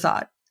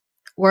afterthought.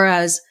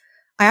 Whereas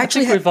I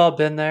think we've all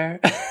been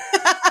there.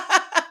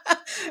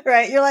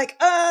 Right. You're like,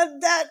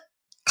 that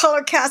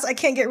color cast I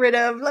can't get rid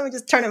of. Let me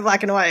just turn it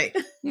black and white.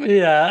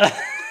 Yeah.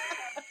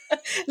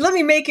 Let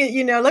me make it,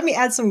 let me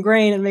add some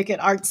grain and make it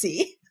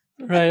artsy.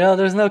 Right. Oh,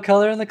 there's no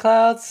color in the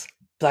clouds.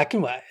 Black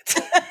and white.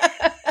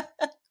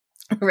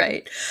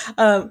 Right.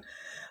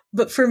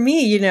 But for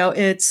me,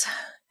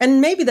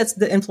 and maybe that's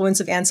the influence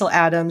of Ansel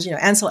Adams,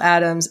 Ansel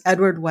Adams,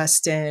 Edward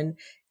Weston,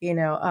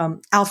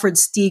 Alfred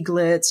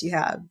Stieglitz, you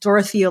have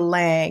Dorothea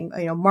Lange,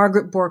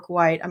 Margaret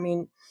Bourke-White. I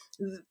mean,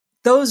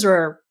 those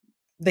are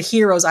the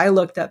heroes I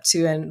looked up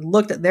to and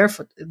looked at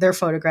their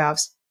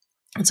photographs.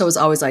 And so it was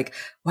always like,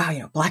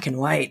 wow, black and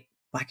white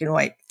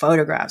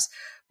photographs.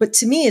 But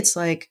to me, it's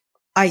like,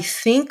 I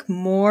think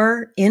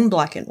more in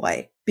black and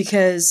white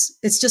because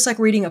it's just like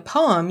reading a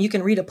poem. You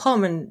can read a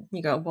poem and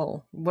you go,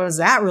 well, what does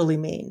that really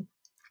mean?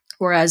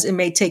 Whereas it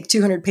may take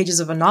 200 pages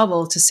of a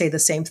novel to say the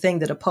same thing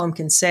that a poem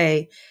can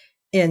say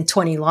in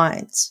 20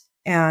 lines.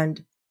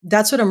 And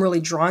that's what I'm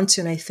really drawn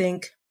to. And I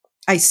think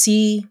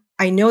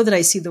I know that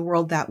I see the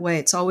world that way.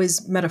 It's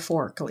always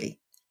metaphorically.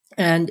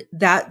 And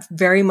that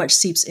very much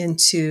seeps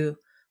into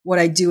what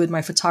I do with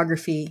my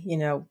photography,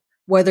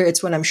 whether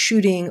it's when I'm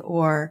shooting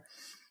or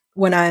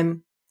when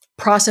I'm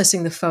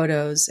processing the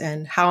photos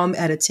and how I'm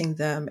editing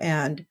them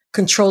and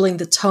controlling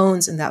the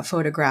tones in that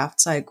photograph.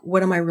 It's like,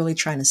 what am I really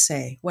trying to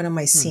say? What am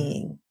I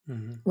seeing?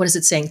 Mm-hmm. What is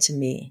it saying to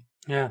me?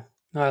 Yeah,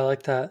 no, I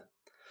like that.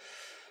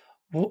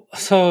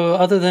 So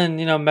other than,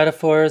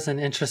 metaphors and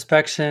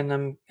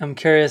introspection, I'm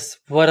curious,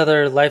 what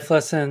other life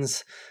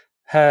lessons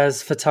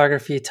has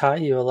photography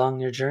taught you along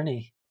your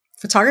journey?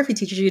 Photography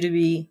teaches you to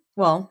be,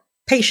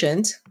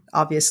 patient,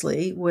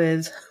 obviously,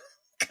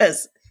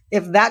 because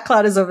if that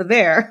cloud is over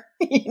there,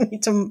 you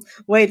need to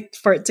wait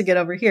for it to get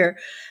over here.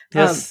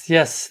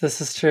 Yes,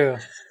 this is true.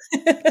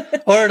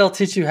 Or it'll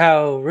teach you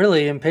how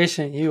really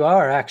impatient you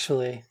are,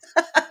 actually.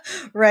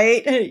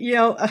 Right?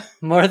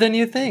 More than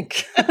you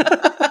think.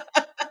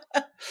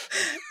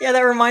 Yeah,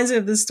 that reminds me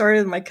of this story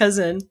with my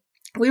cousin.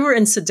 We were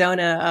in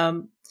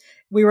Sedona.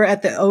 We were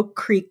at the Oak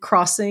Creek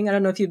Crossing. I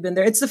don't know if you've been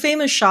there. It's the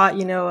famous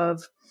shot,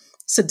 of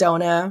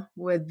Sedona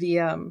with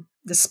the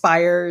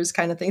spires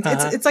kind of thing.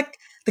 It's like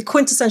the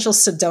quintessential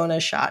Sedona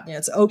shot.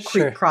 It's Oak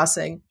Creek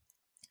Crossing.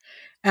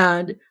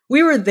 And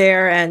we were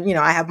there and,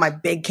 I have my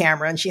big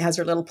camera and she has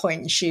her little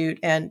point and shoot.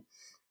 And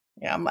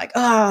I'm like,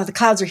 oh, the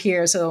clouds are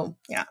here. So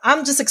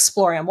I'm just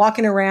exploring. I'm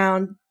walking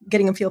around,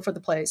 getting a feel for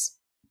the place.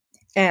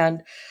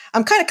 And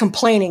I'm kind of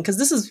complaining because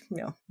this is,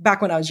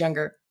 back when I was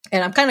younger.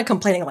 And I'm kind of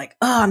complaining like,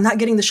 oh, I'm not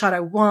getting the shot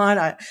I want.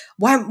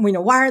 Why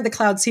aren't the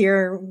clouds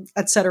here,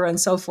 et cetera, and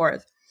so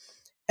forth.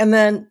 And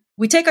then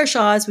we take our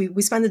shots,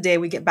 we spend the day,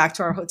 we get back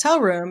to our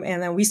hotel room,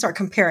 and then we start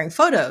comparing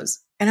photos.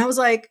 And I was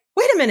like,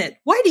 wait a minute,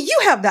 why do you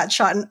have that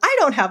shot and I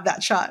don't have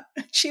that shot?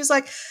 She was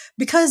like,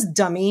 because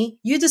dummy,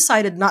 you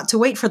decided not to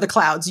wait for the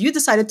clouds. You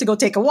decided to go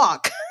take a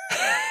walk.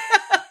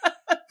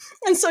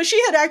 And so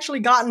she had actually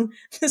gotten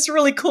this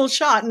really cool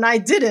shot and I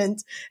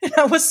didn't. And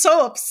I was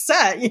so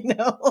upset,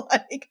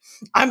 like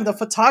I'm the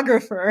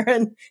photographer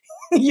and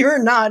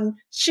you're not. And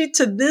she,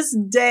 to this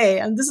day,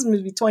 and this is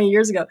maybe 20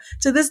 years ago,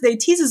 to this day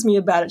teases me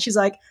about it. She's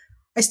like,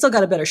 I still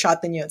got a better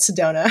shot than you at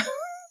Sedona.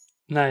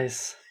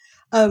 Nice.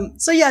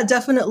 So yeah,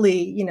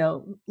 definitely,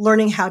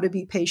 learning how to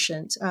be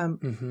patient,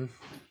 and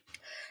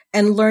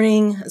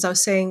learning, as I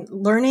was saying,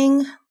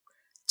 learning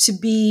to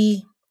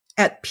be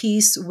at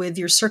peace with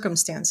your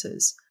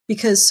circumstances.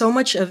 Because so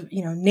much of,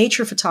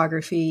 nature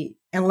photography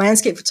and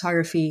landscape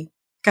photography,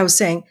 like I was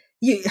saying,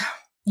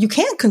 you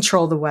can't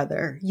control the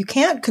weather. You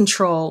can't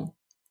control,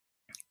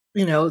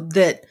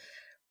 that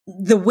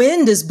the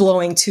wind is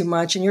blowing too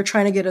much and you're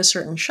trying to get a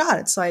certain shot.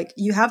 It's like,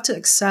 you have to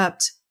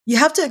accept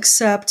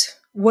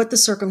what the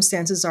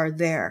circumstances are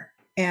there,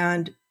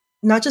 and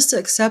not just to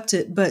accept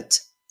it, but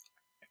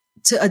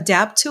to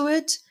adapt to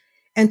it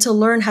and to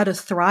learn how to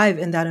thrive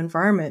in that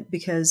environment.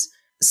 Because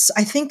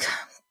I think,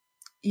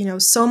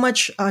 so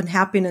much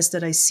unhappiness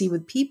that I see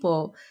with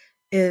people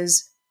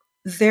is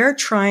they're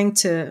trying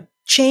to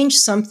change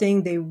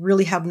something they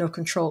really have no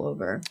control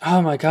over.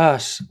 Oh my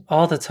gosh,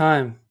 all the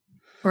time.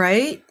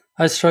 Right?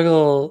 I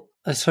struggle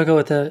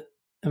with it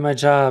in my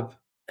job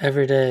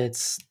every day.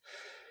 It's,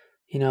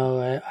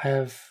 I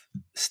have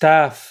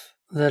staff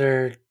that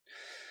are,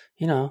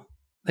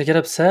 they get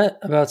upset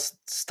about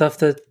stuff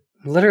that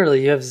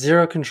literally you have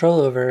zero control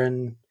over.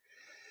 And,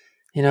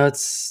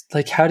 it's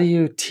like, how do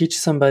you teach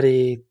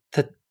somebody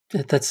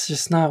that's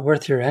just not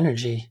worth your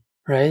energy,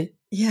 right?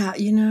 Yeah,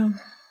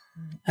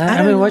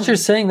 I mean, what you're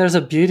saying, there's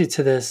a beauty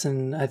to this.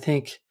 And I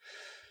think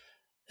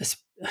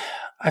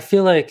I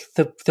feel like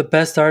the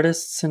best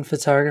artists in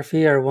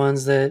photography are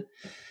ones that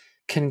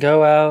can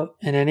go out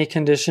in any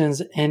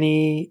conditions,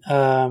 any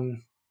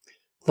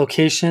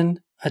location,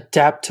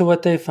 adapt to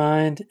what they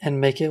find and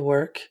make it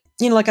work.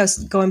 Like I was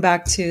going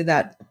back to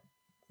that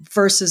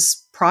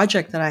Versus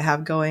project that I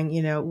have going,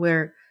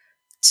 where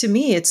to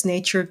me, it's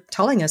nature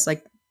telling us,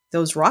 like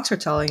those rocks are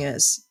telling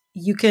us,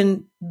 you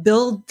can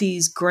build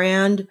these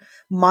grand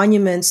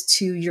monuments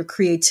to your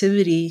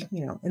creativity,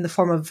 in the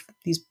form of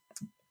these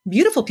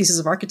beautiful pieces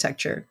of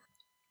architecture.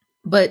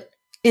 But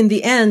in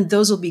the end,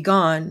 those will be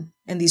gone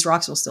and these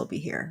rocks will still be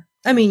here.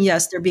 I mean,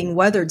 yes, they're being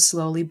weathered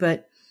slowly,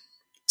 but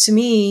to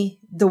me,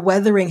 the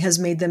weathering has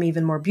made them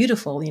even more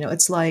beautiful.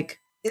 It's like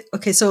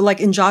Okay, so like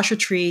in Joshua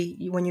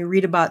Tree, when you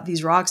read about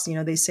these rocks,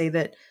 they say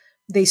that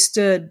they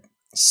stood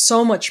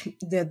so much,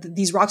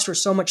 these rocks were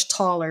so much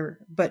taller,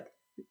 but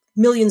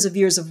millions of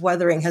years of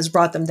weathering has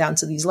brought them down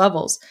to these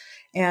levels.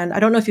 And I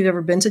don't know if you've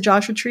ever been to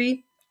Joshua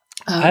Tree.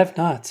 I have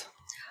not.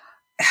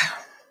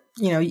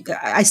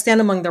 I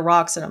stand among the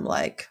rocks and I'm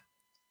like,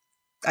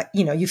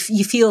 you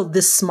feel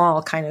this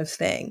small kind of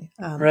thing.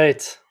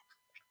 Right.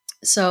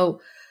 So,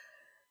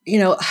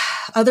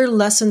 other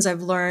lessons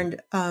I've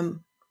learned,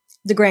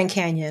 the Grand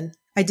Canyon.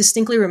 I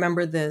distinctly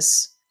remember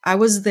this. I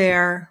was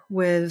there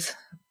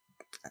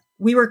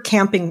we were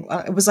camping.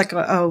 It was like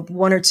a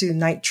 1 or 2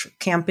 night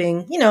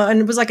camping,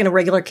 and it was like in a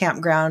regular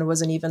campground. It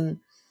wasn't even,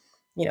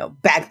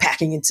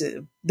 backpacking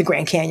into the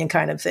Grand Canyon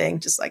kind of thing.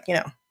 Just like,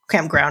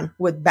 campground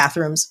with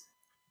bathrooms.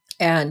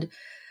 And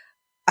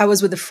I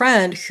was with a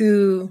friend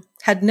who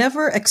had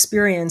never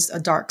experienced a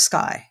dark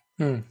sky,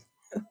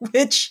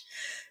 which,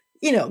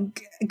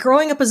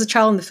 growing up as a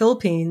child in the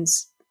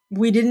Philippines,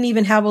 we didn't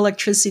even have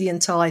electricity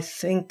until I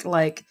think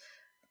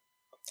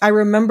I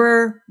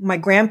remember my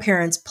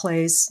grandparents'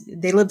 place.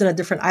 They lived in a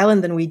different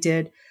island than we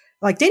did.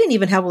 Like they didn't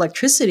even have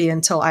electricity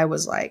until I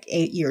was like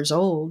 8 years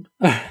old.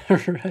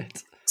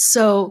 Right.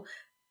 So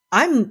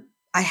I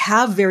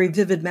have very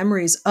vivid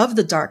memories of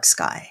the dark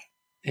sky.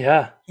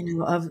 Yeah.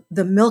 Of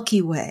the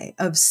Milky Way,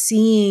 of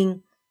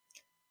seeing,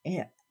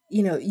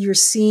 you're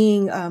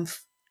seeing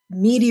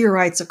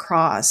meteorites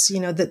across,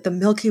 that the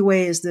Milky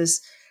Way is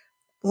this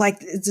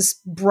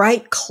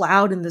bright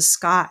cloud in the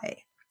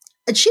sky.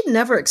 And she'd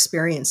never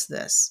experienced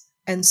this.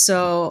 And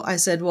so I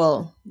said,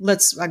 well,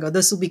 this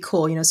will be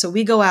cool. So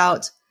we go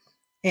out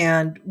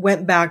and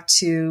went back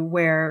to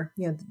where,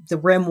 the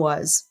rim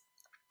was.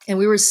 And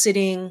we were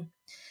sitting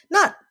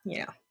not,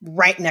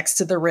 right next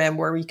to the rim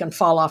where we can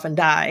fall off and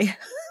die,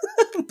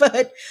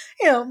 but,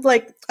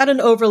 like at an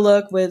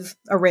overlook with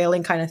a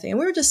railing kind of thing. And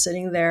we were just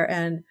sitting there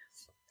and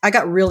I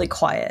got really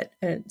quiet.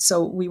 And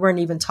so we weren't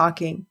even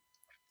talking.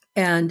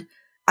 And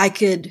I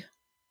could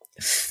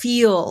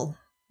feel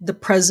the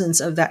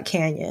presence of that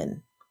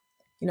canyon,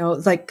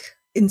 like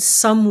in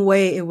some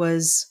way it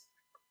was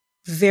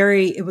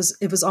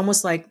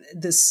almost like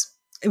this,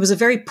 it was a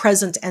very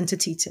present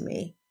entity to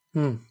me.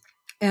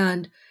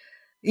 And,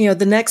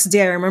 the next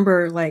day I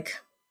remember like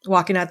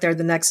walking out there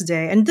the next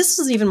day, and this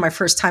was even my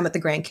first time at the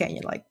Grand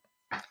Canyon. Like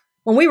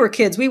when we were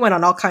kids, we went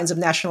on all kinds of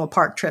national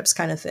park trips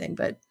kind of thing.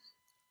 But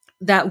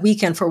that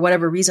weekend, for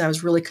whatever reason, I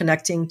was really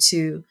connecting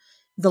to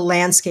the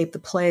landscape, the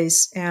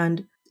place.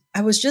 And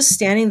I was just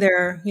standing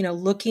there,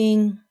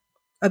 looking,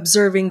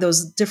 observing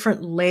those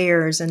different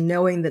layers and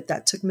knowing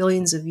that took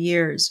millions of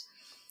years.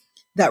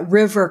 That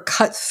river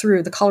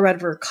the Colorado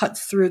River cut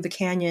through the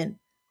canyon.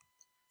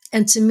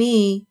 And to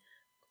me,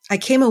 I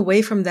came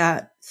away from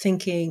that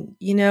thinking,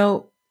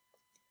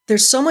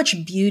 there's so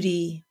much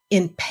beauty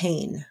in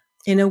pain,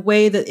 in a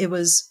way that it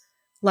was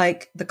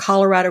like the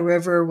Colorado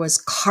River was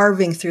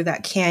carving through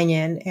that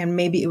canyon, and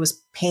maybe it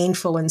was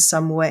painful in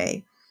some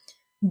way,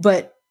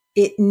 but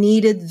it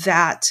needed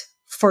that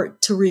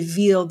to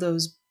reveal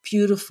those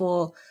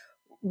beautiful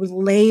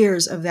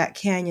layers of that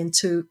canyon,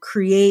 to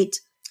create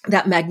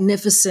that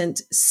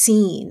magnificent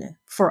scene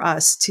for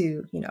us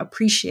to,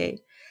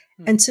 appreciate.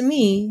 And to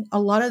me, a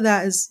lot of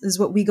that is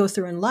what we go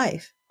through in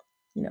life.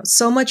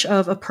 So much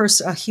of a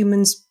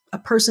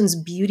person's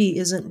beauty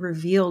isn't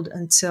revealed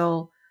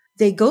until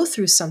they go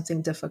through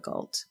something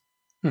difficult.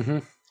 Mm-hmm.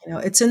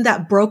 It's in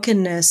that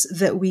brokenness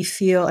that we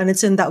feel, and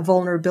it's in that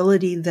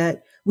vulnerability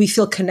that we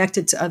feel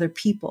connected to other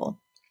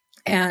people.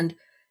 And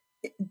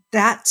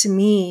that, to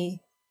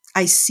me,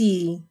 I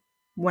see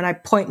when I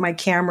point my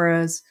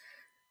cameras,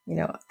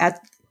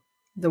 at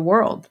the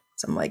world.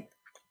 So I'm like,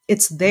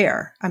 it's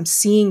there. I'm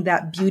seeing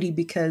that beauty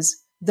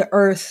because the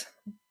earth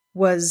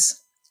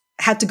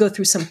had to go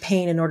through some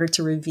pain in order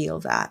to reveal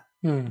that.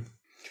 I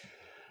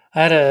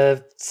had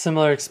a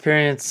similar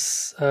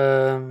experience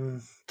 3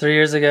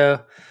 years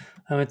ago.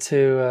 I went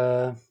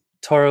to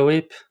Toro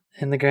Weep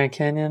in the Grand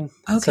Canyon.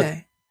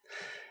 Okay.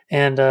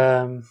 And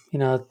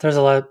there's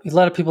a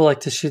lot of people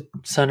like to shoot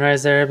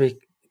sunrise there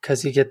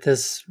because you get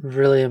this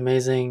really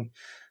amazing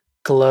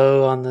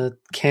glow on the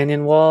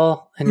canyon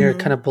wall, and you're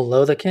kind of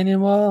below the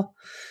canyon wall,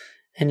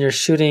 and you're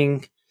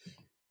shooting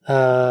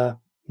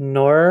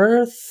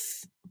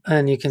north,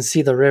 and you can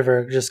see the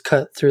river just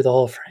cut through the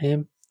whole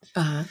frame.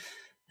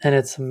 And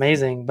it's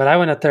amazing. But I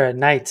went up there at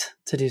night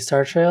to do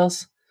star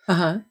trails.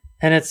 And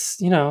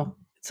it's,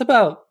 it's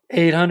about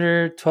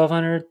 800,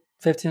 1,200,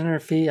 1,500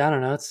 feet. I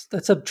don't know.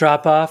 It's a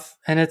drop off,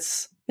 and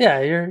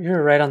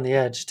you're right on the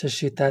edge to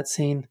shoot that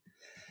scene.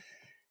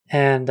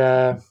 And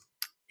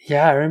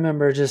I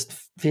remember just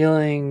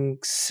feeling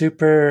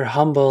super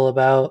humble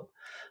about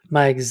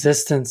my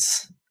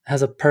existence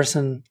as a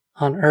person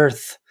on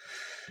Earth.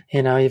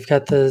 You've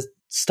got the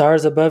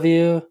stars above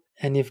you,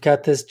 and you've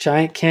got this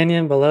giant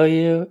canyon below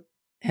you,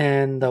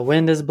 and the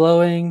wind is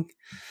blowing,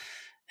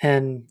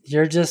 and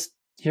you're just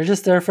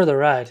there for the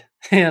ride,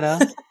 Yeah,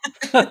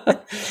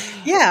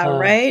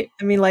 right?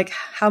 I mean, like,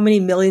 how many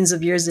millions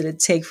of years did it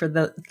take for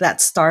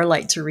that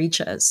starlight to reach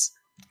us?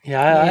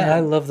 Yeah, I Yeah.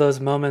 love those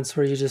moments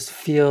where you just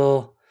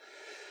feel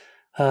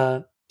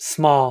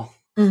small.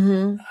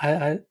 Mm-hmm.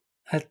 I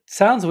it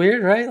sounds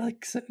weird, right?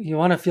 Like you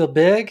want to feel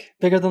big,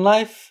 bigger than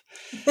life.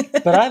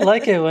 But I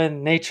like it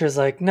when nature's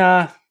like,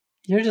 nah,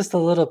 you're just a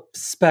little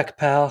speck,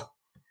 pal.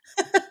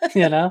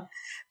 You know?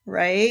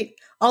 Right.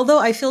 Although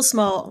I feel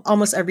small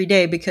almost every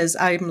day because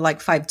I'm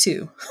like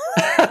 5'2".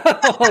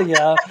 Well,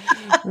 yeah,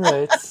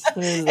 right.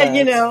 There's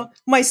And that.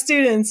 my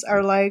students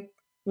are like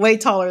way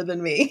taller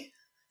than me.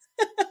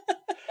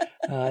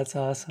 That's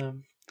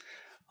awesome.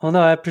 Well,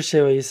 no, I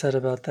appreciate what you said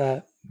about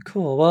that.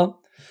 Cool. Well,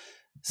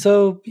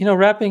 so,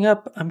 wrapping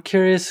up, I'm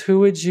curious, who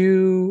would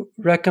you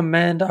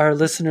recommend our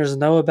listeners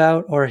know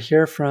about or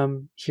hear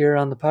from here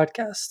on the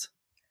podcast?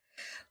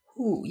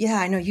 Ooh, yeah,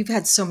 I know you've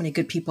had so many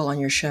good people on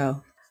your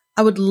show.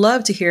 I'd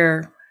love to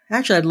hear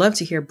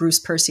Bruce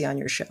Percy on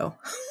your show.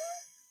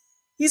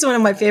 He's one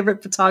of my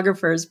favorite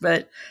photographers,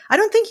 but I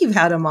don't think you've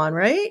had him on,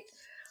 right?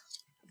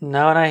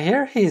 No, and I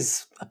hear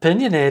he's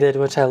opinionated,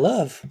 which I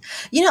love.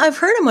 I've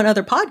heard him on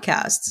other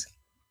podcasts.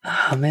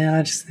 Oh, man,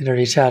 I just need to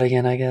reach out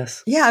again, I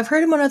guess. Yeah, I've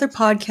heard him on other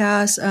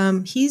podcasts.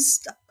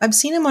 I've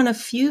seen him on a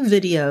few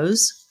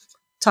videos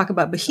talk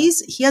about, but he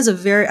has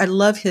I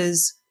love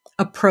his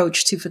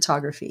approach to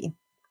photography.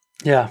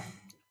 Yeah.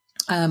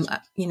 I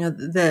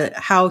love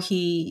how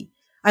he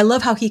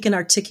can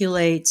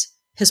articulate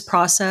his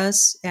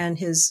process and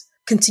his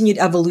continued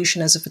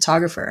evolution as a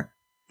photographer.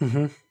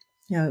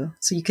 Mm-hmm.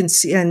 So you can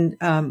see, and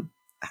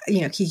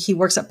he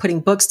works at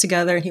putting books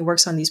together, and he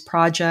works on these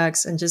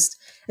projects, and it's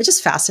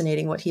just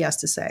fascinating what he has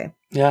to say.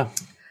 Yeah.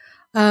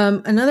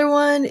 Another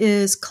one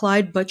is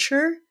Clyde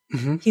Butcher.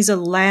 Mm-hmm. He's a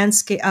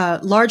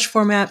large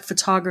format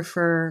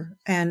photographer,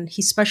 and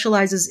he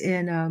specializes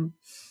in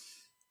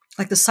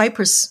like the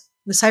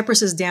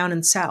cypresses down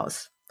in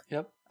South.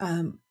 Yep.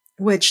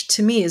 Which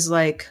to me is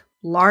like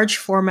large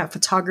format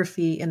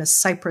photography in a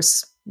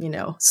cypress,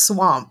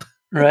 swamp.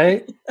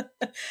 Right.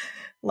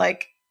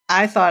 Like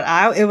I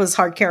thought it was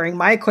hard carrying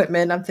my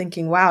equipment. I'm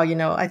thinking, wow,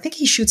 I think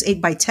he shoots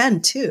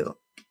 8x10 too.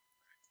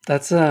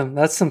 That's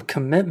some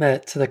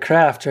commitment to the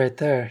craft right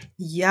there.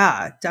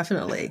 Yeah,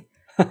 definitely.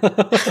 I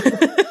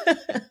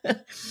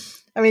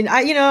mean,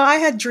 I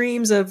had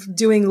dreams of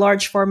doing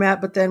large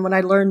format, but then when I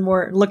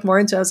looked more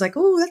into it, I was like,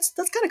 oh, that's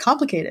kind of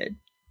complicated.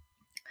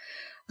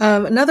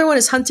 Another one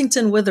is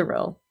Huntington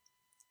Witherill.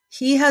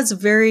 He has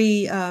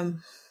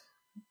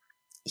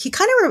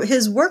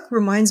his work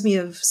reminds me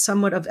of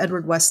somewhat of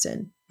Edward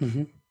Weston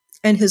mm-hmm.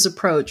 and his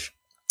approach.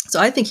 So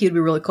I think he would be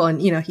really cool.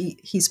 And,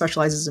 he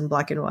specializes in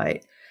black and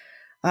white.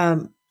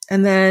 And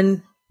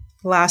then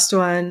last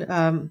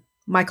one,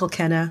 Michael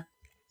Kenna.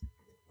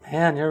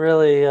 Man, you're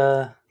really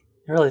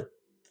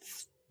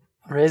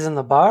raising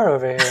the bar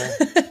over here.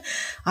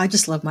 I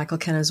just love Michael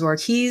Kenna's work.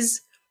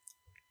 He's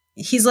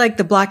like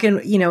the black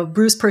and,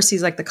 Bruce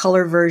Percy's like the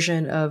color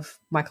version of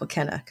Michael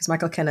Kenna, because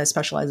Michael Kenna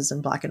specializes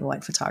in black and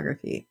white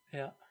photography.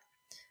 Yeah.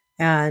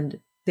 And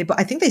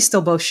I think they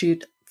still both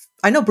shoot.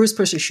 I know Bruce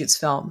Percy shoots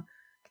film.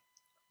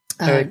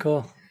 Very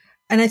cool.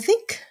 And I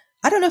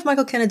don't know if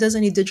Michael Kenna does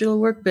any digital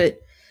work, but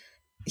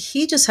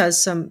he just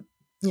has some,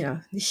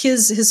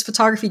 his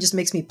photography just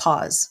makes me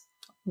pause.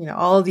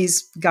 All of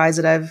these guys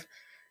that I've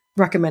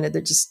recommended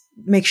that just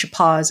makes you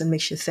pause and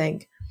makes you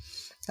think.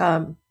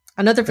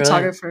 Another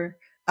photographer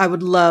I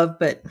would love,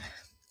 but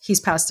he's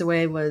passed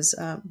away, was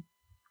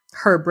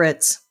Herb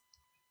Ritz.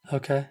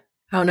 Okay.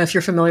 I don't know if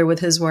you're familiar with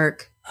his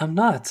work. I'm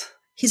not.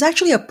 He's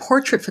actually a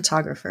portrait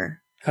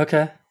photographer.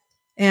 Okay.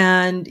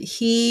 And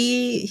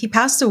he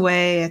passed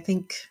away, I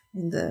think,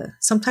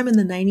 sometime in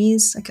the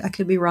 90s. I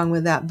could be wrong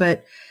with that,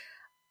 but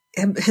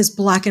his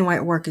black and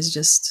white work is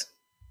just,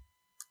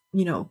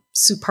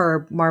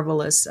 superb,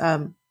 marvelous.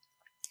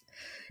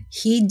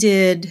 He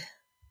did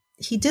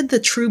the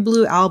True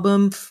Blue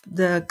album,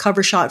 the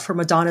cover shot for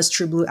Madonna's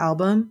True Blue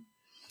album.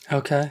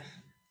 Okay.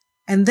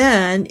 And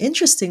then,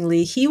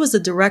 interestingly, he was the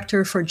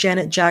director for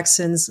Janet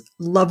Jackson's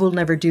Love Will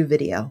Never Do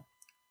video.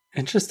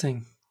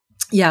 Interesting.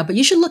 Yeah, but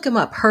you should look him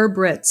up. Herb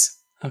Ritz.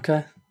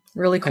 Okay.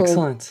 Really cool.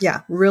 Excellent.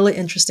 Yeah, really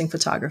interesting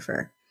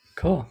photographer.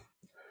 Cool.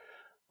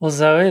 Well,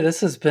 Zoe,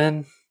 this has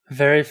been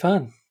very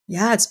fun.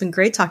 Yeah, it's been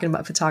great talking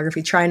about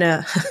photography, trying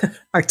to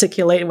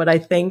articulate what I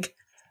think.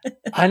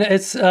 And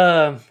it's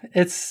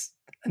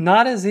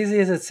not as easy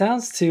as it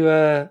sounds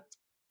to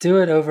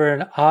do it over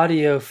an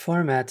audio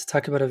format to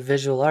talk about a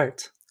visual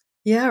art.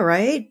 Yeah,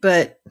 right.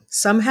 But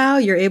somehow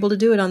you're able to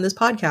do it on this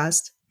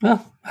podcast.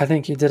 Well, I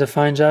think you did a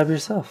fine job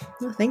yourself.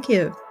 Well, thank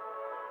you.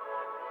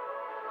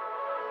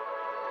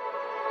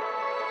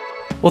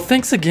 Well,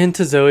 thanks again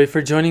to Zoe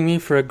for joining me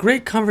for a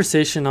great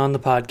conversation on the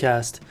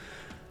podcast.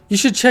 You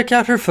should check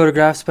out her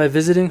photographs by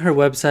visiting her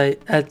website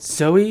at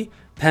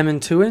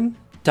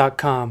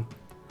zoepementuin.com.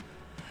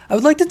 I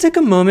would like to take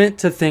a moment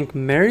to thank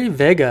Mary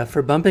Vega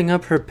for bumping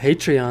up her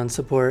Patreon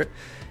support.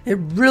 It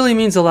really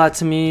means a lot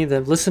to me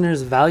that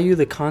listeners value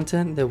the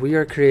content that we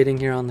are creating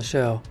here on the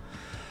show.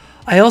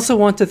 I also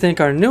want to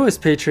thank our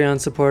newest Patreon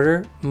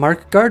supporter,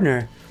 Mark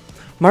Gardner.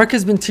 Mark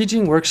has been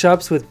teaching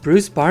workshops with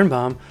Bruce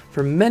Barnbaum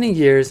for many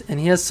years, and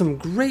he has some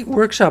great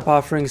workshop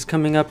offerings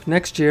coming up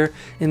next year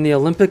in the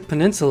Olympic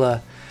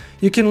Peninsula.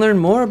 You can learn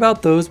more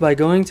about those by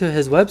going to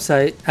his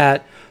website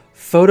at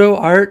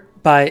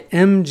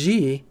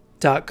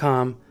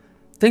photoartbymg.com.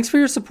 Thanks for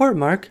your support,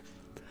 Mark.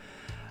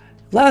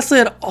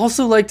 Lastly, I'd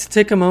also like to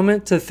take a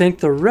moment to thank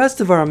the rest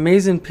of our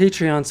amazing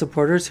Patreon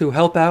supporters who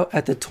help out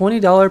at the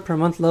 $20 per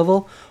month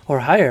level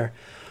or higher.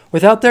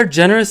 Without their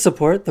generous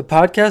support, the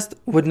podcast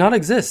would not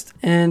exist,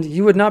 and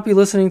you would not be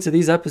listening to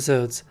these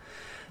episodes.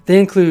 They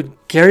include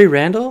Gary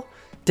Randall,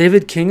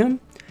 David Kingham,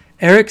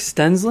 Eric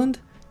Stensland,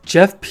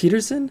 Jeff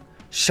Peterson,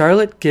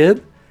 Charlotte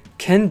Gibb,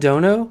 Ken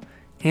Dono,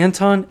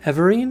 Anton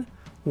Everine,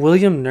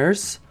 William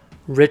Nurse,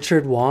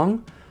 Richard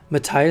Wong,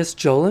 Matthias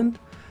Jolin,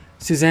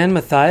 Suzanne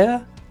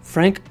Mathia,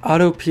 Frank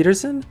Otto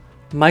Peterson,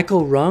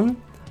 Michael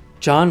Rung,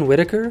 John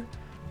Whitaker,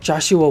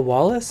 Joshua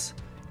Wallace,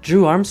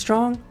 Drew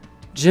Armstrong,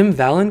 Jim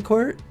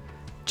Valancourt,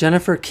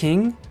 Jennifer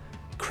King,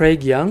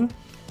 Craig Young,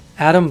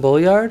 Adam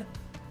Bulliard,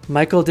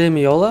 Michael De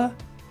Miola,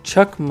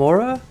 Chuck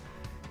Mora,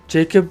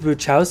 Jacob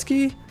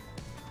Buchowski,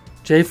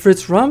 J.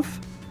 Fritz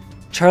Rumpf,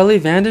 Charlie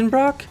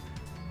Vandenbroek,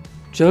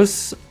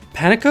 Jos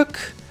Panikuk,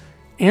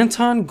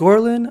 Anton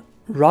Gorlin,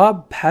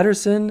 Rob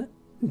Patterson,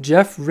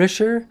 Jeff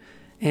Risher,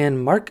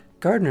 and Mark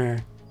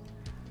Gardner.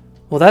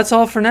 Well, that's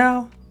all for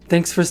now.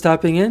 Thanks for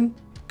stopping in,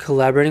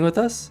 collaborating with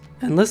us,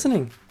 and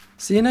listening.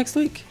 See you next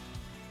week.